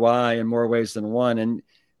see why in more ways than one. And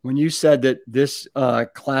when you said that this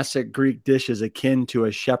classic Greek dish is akin to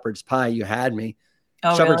a shepherd's pie, you had me.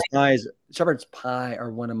 Oh, Shepherd's pie are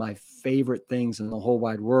one of my favorite things in the whole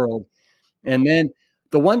wide world. And then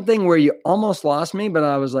the one thing where you almost lost me, but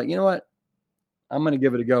I was like, you know what? I'm going to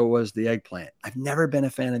give it a go, was the eggplant. I've never been a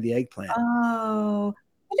fan of the eggplant. Oh,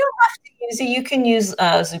 you don't have to use it. You can use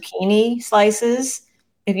zucchini slices.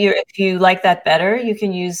 If you like that better, you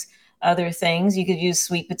can use other things. You could use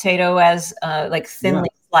sweet potato as like thinly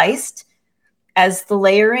sliced as the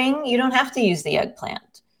layering. You don't have to use the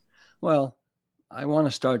eggplant. Well, I want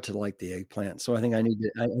to start to like the eggplant, so I think I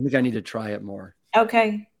need to try it more.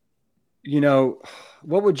 Okay.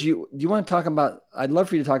 What do you want to talk about? I'd love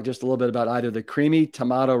for you to talk just a little bit about either the creamy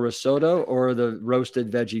tomato risotto or the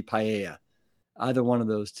roasted veggie paella. Either one of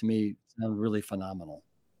those to me sound really phenomenal.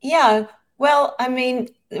 Yeah. Well, I mean,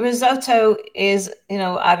 risotto is,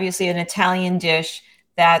 obviously an Italian dish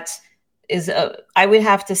that is, I would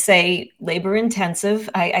have to say, labor intensive.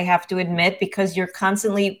 I have to admit, because you're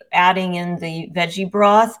constantly adding in the veggie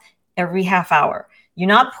broth every half hour. You're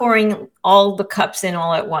not pouring all the cups in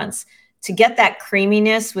all at once. To get that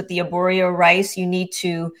creaminess with the arborio rice, you need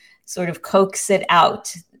to sort of coax it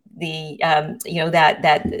out.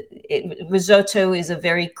 Risotto is a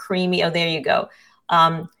very creamy. Oh, there you go.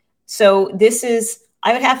 So this is,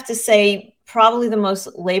 I would have to say, probably the most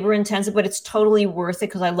labor intensive, but it's totally worth it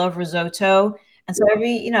because I love risotto. And so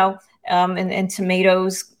and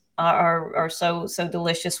tomatoes are so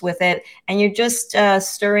delicious with it. And you're just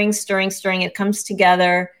stirring. It comes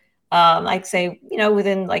together, I'd say,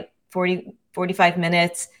 within like 45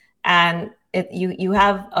 minutes. And you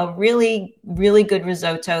have a really, really good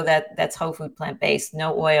risotto that's whole food, plant-based,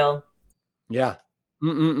 no oil. Yeah.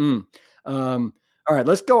 All right,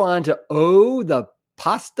 let's go on to the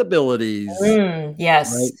possibilities.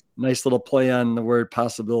 Yes. Right? Nice little play on the word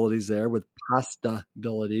possibilities there with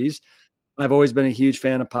pastabilities. I've always been a huge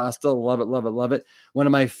fan of pasta. Love it, love it, love it. One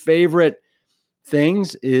of my favorite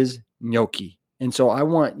things is gnocchi. And so I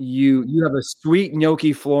want you have a sweet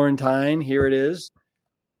gnocchi Florentine. Here it is.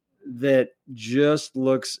 That just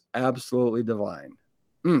looks absolutely divine.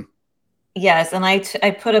 Yes, and I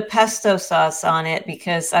put a pesto sauce on it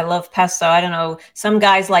because I love pesto. I don't know, some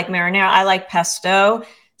guys like marinara. I like pesto,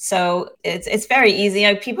 so it's very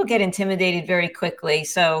easy. People get intimidated very quickly.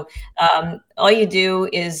 So all you do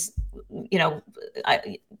is,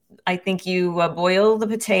 I think you boil the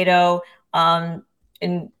potato and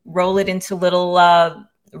roll it into little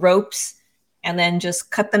ropes, and then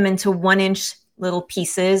just cut them into 1-inch little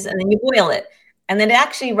pieces, and then you boil it, and then it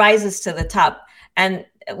actually rises to the top. And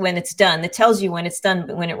when it's done, it tells you when it's done,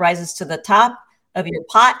 but when it rises to the top of your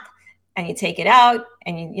pot, and you take it out,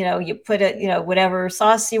 and you put it, whatever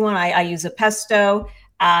sauce you want. I use a pesto,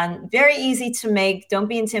 and very easy to make. Don't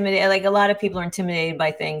be intimidated. Like, a lot of people are intimidated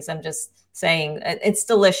by things. I'm just saying, it's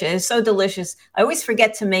delicious. It's so delicious. I always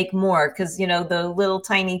forget to make more because the little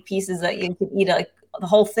tiny pieces that you could eat, like the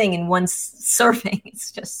whole thing in one serving.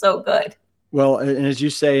 It's just so good. Well, and as you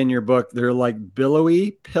say in your book, they're like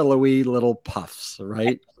billowy, pillowy little puffs,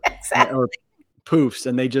 right? Exactly. Or poofs,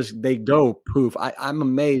 and they go poof. I'm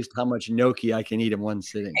amazed how much gnocchi I can eat in one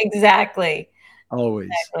sitting. Exactly. Always.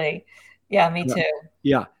 Exactly. Yeah, me too.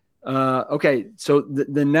 Yeah. Okay. So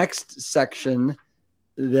the next section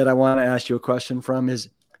that I want to ask you a question from is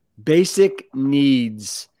basic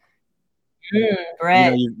needs.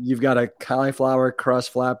 Bread. You've got a cauliflower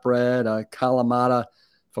crust flatbread, a Kalamata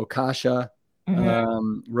focaccia,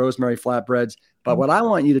 rosemary flatbreads. But what I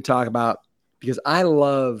want you to talk about, because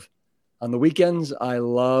on the weekends, I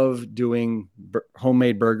love doing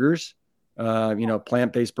homemade burgers,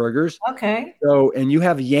 plant-based burgers. Okay. So, and you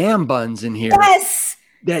have yam buns in here. Yes.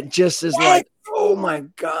 That just is like, oh my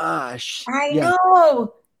gosh. I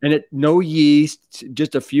know. And no yeast,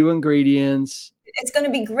 just a few ingredients. It's going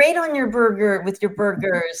to be great on your burger with your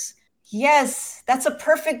burgers. Yes. That's a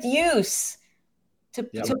perfect use. To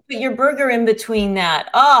put your burger in between that.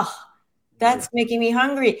 Oh, that's making me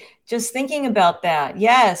hungry. Just thinking about that.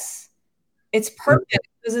 Yes. It's perfect.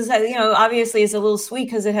 This is, obviously it's a little sweet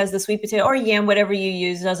because it has the sweet potato or yam, whatever you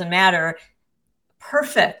use, doesn't matter.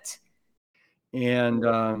 Perfect. And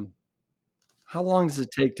how long does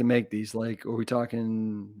it take to make these? Like, are we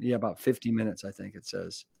talking, about 50 minutes, I think it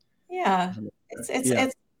says. Yeah.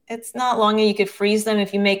 It's not long. You could freeze them.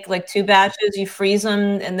 If you make like 2 batches, you freeze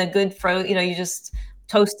them, and the good you just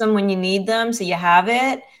toast them when you need them. So you have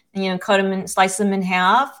it, and cut them and slice them in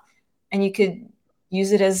half, and you could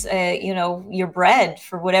use it as your bread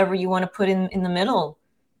for whatever you want to put in the middle.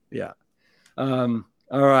 Yeah. All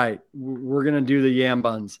right. We're going to do the yam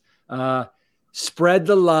buns. Spread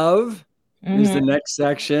the love is the next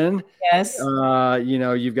section. Yes.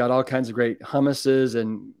 You've got all kinds of great hummuses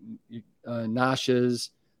and noshes.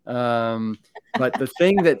 But the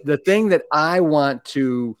thing that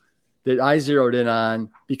that I zeroed in on,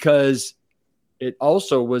 because it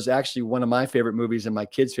also was actually one of my favorite movies and my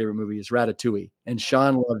kids' favorite movie, is Ratatouille, and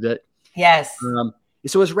Sean loved it. Yes.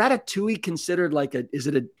 So is Ratatouille considered like is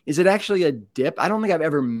it actually a dip? I don't think I've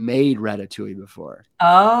ever made Ratatouille before.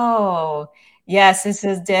 Oh, yes, this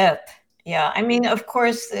is dip. Yeah. I mean, of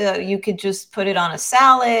course, you could just put it on a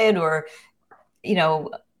salad or,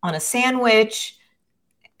 on a sandwich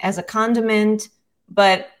as a condiment,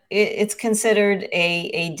 but it's considered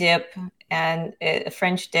a dip, and a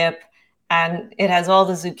French dip. and it has all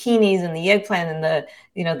the zucchinis and the eggplant and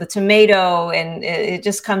the tomato, and it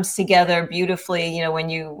just comes together beautifully. When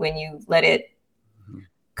you let it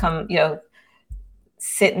come,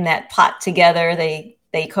 sit in that pot together,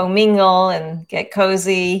 they commingle and get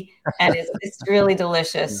cozy, and it's really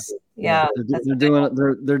delicious. Yeah,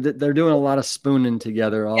 they're doing a lot of spooning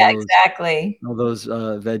together. Exactly. All those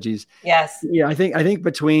veggies. Yes. Yeah, I think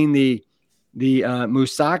between the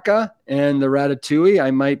moussaka and the ratatouille, I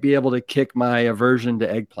might be able to kick my aversion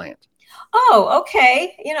to eggplant. Oh,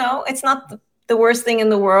 okay. It's not the worst thing in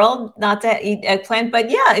the world not to eat eggplant, but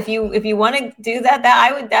yeah, if you want to do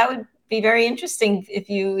that would be very interesting if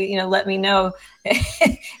you let me know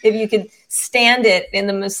if you could stand it in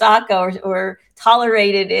the moussaka or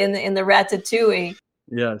tolerate it in the ratatouille.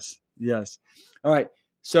 Yes. All right.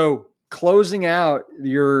 So closing out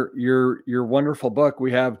your wonderful book,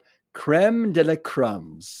 we have Creme de la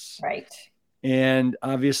Crumbs. Right. And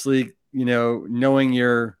obviously, knowing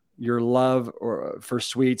your love for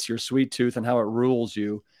sweets, your sweet tooth, and how it rules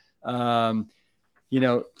you.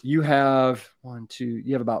 You have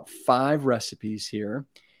about 5 recipes here,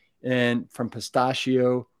 and from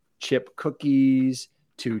pistachio chip cookies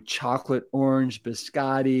to chocolate-orange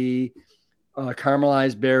biscotti,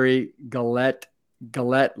 caramelized berry galettes.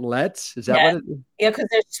 Is that what it is? Yeah, because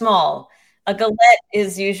they're small. A galette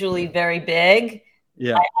is usually very big.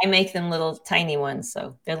 Yeah. I make them little tiny ones,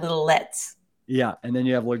 so they're little lets. Yeah, and then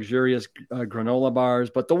you have luxurious granola bars.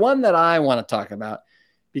 But the one that I want to talk about,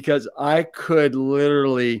 because I could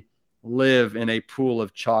literally live in a pool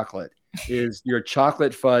of chocolate, is your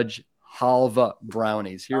chocolate fudge halva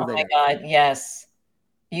brownies. Here they are. Oh my God, yes.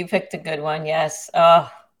 You picked a good one, yes. Oh,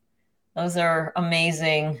 those are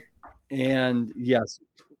amazing. And yes,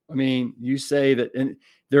 I mean, you say that, and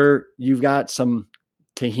you've got some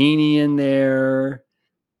tahini in there,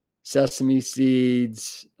 sesame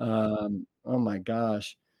seeds, oh my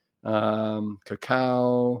gosh,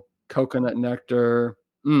 cacao, coconut nectar.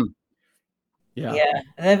 Yeah,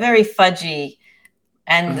 they're very fudgy,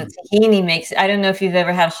 and the tahini makes. I don't know if you've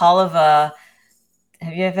ever had halva.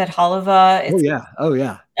 Have you ever had halva? Oh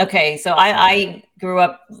yeah. Okay, so I grew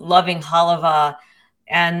up loving halva,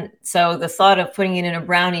 and so the thought of putting it in a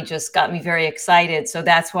brownie just got me very excited. So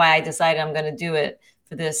that's why I decided I'm going to do it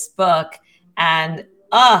for this book. And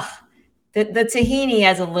the tahini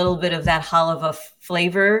has a little bit of that halva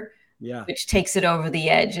flavor, which takes it over the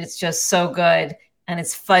edge. It's just so good, and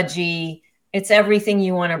it's fudgy. It's everything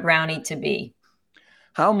you want a brownie to be.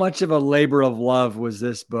 How much of a labor of love was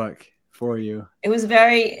this book for you? It was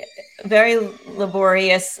very, very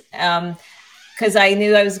laborious because I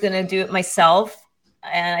knew I was going to do it myself,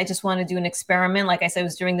 and I just wanted to do an experiment. Like I said, it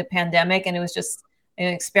was during the pandemic, and it was just an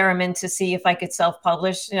experiment to see if I could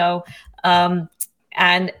self-publish,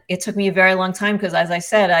 and it took me a very long time because, as I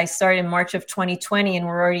said, I started in March of 2020 and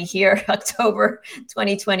we're already here, October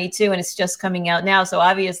 2022, and it's just coming out now. So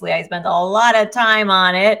obviously I spent a lot of time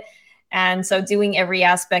on it. And so doing every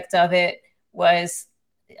aspect of it was,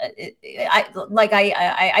 I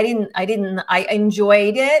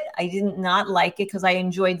enjoyed it. I did not like it because I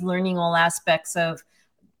enjoyed learning all aspects of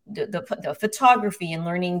the photography and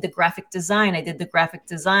learning the graphic design. I did the graphic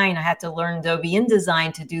design. I had to learn Adobe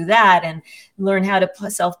InDesign to do that and learn how to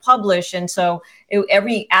self-publish. And so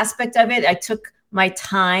every aspect of it, I took my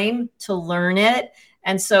time to learn it.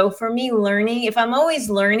 And so for me, learning, if I'm always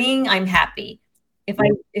learning, I'm happy.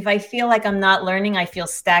 If I feel like I'm not learning, I feel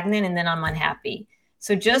stagnant and then I'm unhappy.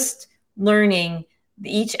 So just learning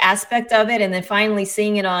each aspect of it and then finally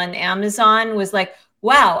seeing it on Amazon was like,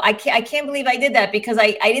 wow, I can't believe I did that because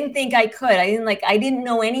I didn't think I could. I didn't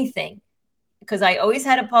know anything because I always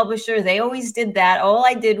had a publisher. They always did that. All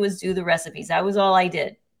I did was do the recipes. That was all I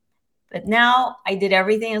did. But now I did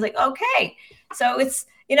everything. I was like, okay. So it's,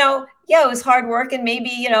 it was hard work and maybe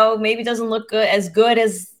it doesn't look good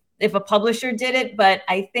as if a publisher did it. But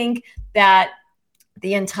I think that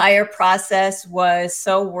the entire process was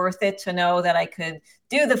so worth it to know that I could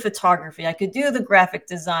do the photography. I could do the graphic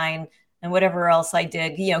design and whatever else I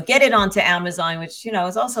did, get it onto Amazon, which,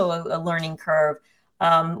 is also a learning curve,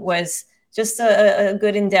 was just a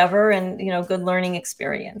good endeavor and, good learning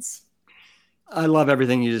experience. I love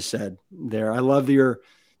everything you just said there. I love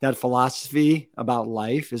that philosophy about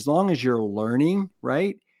life. As long as you're learning,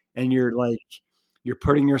 right? And you're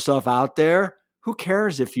putting yourself out there, who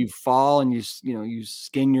cares if you fall and you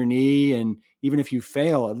skin your knee, and even if you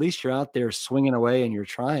fail, at least you're out there swinging away and you're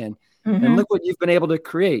trying. Mm-hmm. And look what you've been able to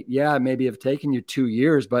create. Yeah, maybe have taken you 2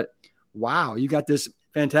 years, but wow, you got this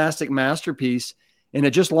fantastic masterpiece, and it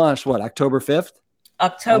just launched October 5th?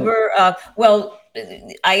 October.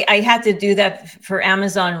 I had to do that for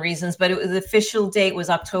Amazon reasons, but the official date was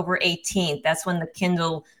October 18th. That's when the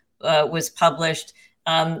Kindle was published.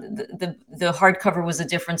 The hardcover was a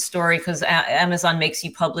different story because Amazon makes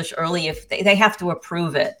you publish early if they have to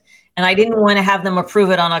approve it. And I didn't want to have them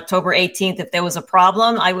approve it on October 18th. If there was a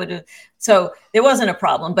problem, I would have. So there wasn't a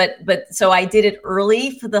problem, but so I did it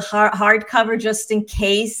early for the hardcover just in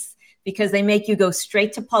case, because they make you go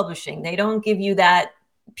straight to publishing. They don't give you that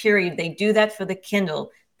period. They do that for the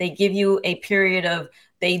Kindle. They give you a period of,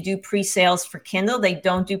 they do pre-sales for Kindle. They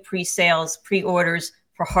don't do pre-orders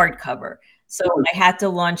for hardcover. So I had to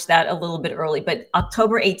launch that a little bit early, but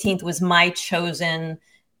October 18th was my chosen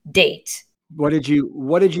date. What did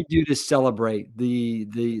you do to celebrate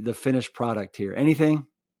the finished product here? Anything?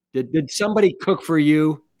 Did somebody cook for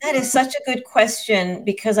you? That is such a good question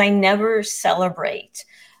because I never celebrate.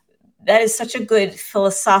 That is such a good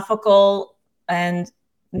philosophical and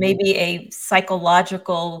maybe a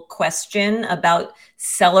psychological question about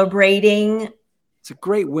celebrating. It's a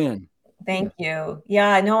great win. Thank you.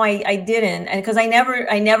 Yeah, no, I didn't. And because I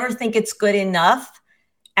never think it's good enough.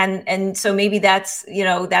 And so maybe that's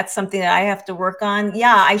something that I have to work on.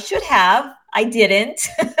 Yeah, I should have. I didn't.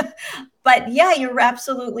 But yeah, you're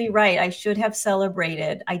absolutely right. I should have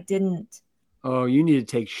celebrated. I didn't. Oh, you need to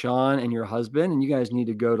take Sean and your husband, and you guys need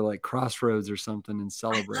to go to like Crossroads or something and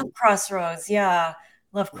celebrate. I love Crossroads. Yeah.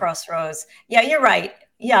 Love Crossroads. Yeah, you're right.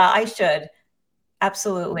 Yeah, I should.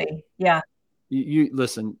 Absolutely. Yeah. You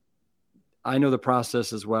listen, I know the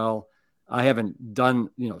process as well. I haven't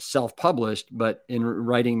done, self-published, but in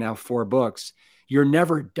writing now 4 books, you're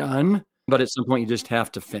never done, but at some point you just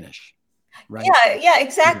have to finish. Right? Yeah,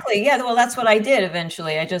 exactly. Yeah. Well, that's what I did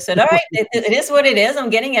eventually. I just said, all right, it is what it is. I'm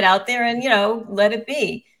getting it out there and, let it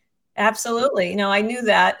be. Absolutely. I knew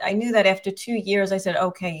that. After 2 years, I said,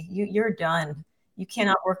 okay, you're done. You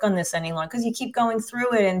cannot work on this any longer because you keep going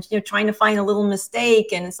through it and you're trying to find a little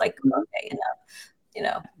mistake. And it's like, okay, enough.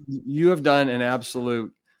 You have done an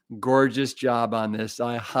absolute gorgeous job on this.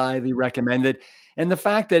 I highly recommend it. And the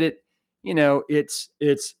fact that it's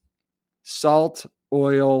salt,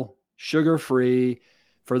 oil, sugar-free.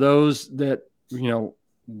 For those that,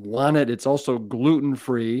 want it, it's also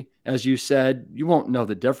gluten-free. As you said, you won't know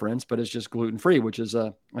the difference, but it's just gluten-free, which is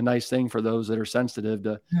a nice thing for those that are sensitive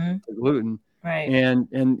to gluten. Right.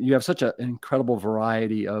 And you have such an incredible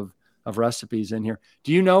variety of recipes in here.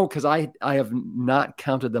 Do you know, because I have not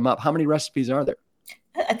counted them up, how many recipes are there?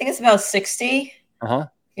 I think it's about 60.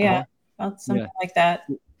 Yeah. About something like that.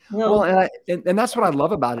 Well, and that's what I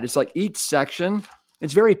love about it. It's like each section,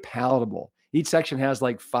 it's very palatable. Each section has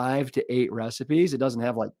like 5 to 8 recipes. It doesn't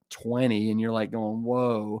have like 20 and you're like going,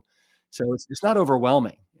 whoa. So it's not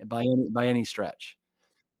overwhelming by any stretch.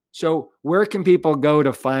 So where can people go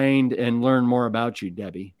to find and learn more about you,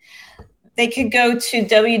 Debbie? They could go to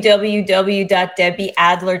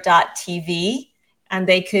www.debbieadler.tv and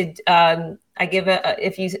they could,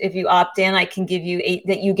 if you opt in, I can give you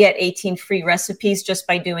you get 18 free recipes just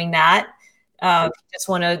by doing that. If you just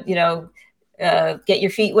want to, get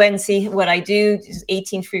your feet wet and see what I do. Just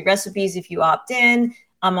 18 free recipes if you opt in.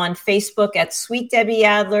 I'm on Facebook at Sweet Debbie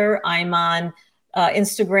Adler. I'm on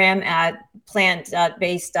Instagram at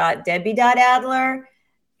plant.base.debbie.adler.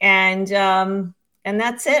 And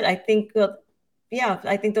that's it. I think,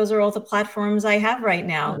 I think those are all the platforms I have right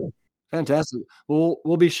now. Fantastic.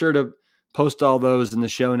 We'll be sure to post all those in the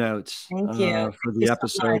show notes. Thank you. For the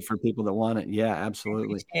episode for people that want it. Yeah,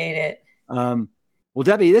 absolutely. Appreciate it. Well,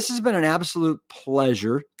 Debbie, this has been an absolute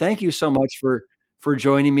pleasure. Thank you so much for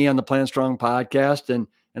joining me on the Plant Strong podcast and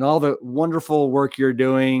all the wonderful work you're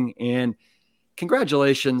doing. And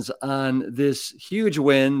congratulations on this huge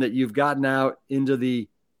win that you've gotten out into the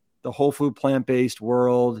whole food plant-based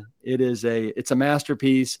world. It's a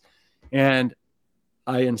masterpiece, and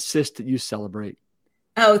I insist that you celebrate.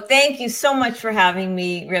 Oh, thank you so much for having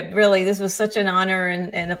me, Rip. Really, this was such an honor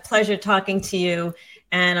and a pleasure talking to you.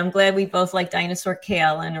 And I'm glad we both like dinosaur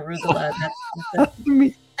kale and arugula.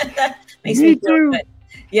 That makes me feel good.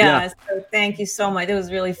 Yeah, so thank you so much. It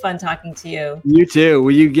was really fun talking to you. You too.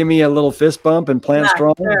 Will you give me a little fist bump and Plant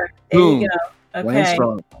Strong? Sure. There you go. Okay. Plant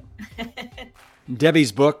Strong.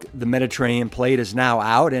 Debbie's book, The Mediterranean Plate, is now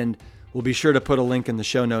out, and we'll be sure to put a link in the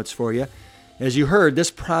show notes for you. As you heard,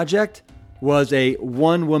 this project was a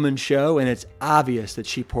one-woman show, and it's obvious that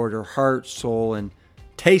she poured her heart, soul, and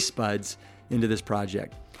taste buds into this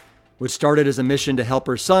project. What started as a mission to help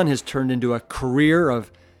her son has turned into a career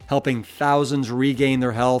of helping thousands regain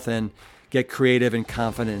their health and get creative and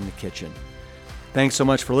confident in the kitchen. Thanks so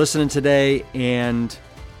much for listening today, and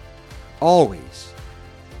always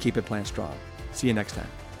keep it plant strong. See you next time.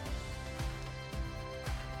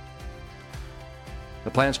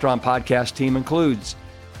 The Plant Strong podcast team includes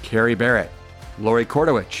Carrie Barrett, Lori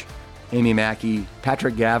Kordowich, Amy Mackey,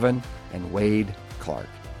 Patrick Gavin, and Wade Clark.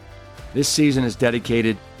 This season is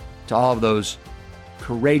dedicated to all of those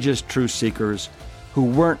courageous truth seekers who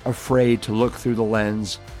weren't afraid to look through the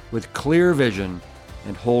lens with clear vision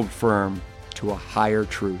and hold firm to a higher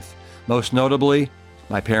truth. Most notably,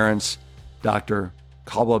 my parents, Dr.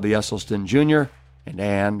 Caldwell B. Esselstyn Jr. and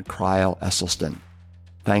Ann Kreil Esselstyn.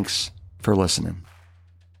 Thanks for listening.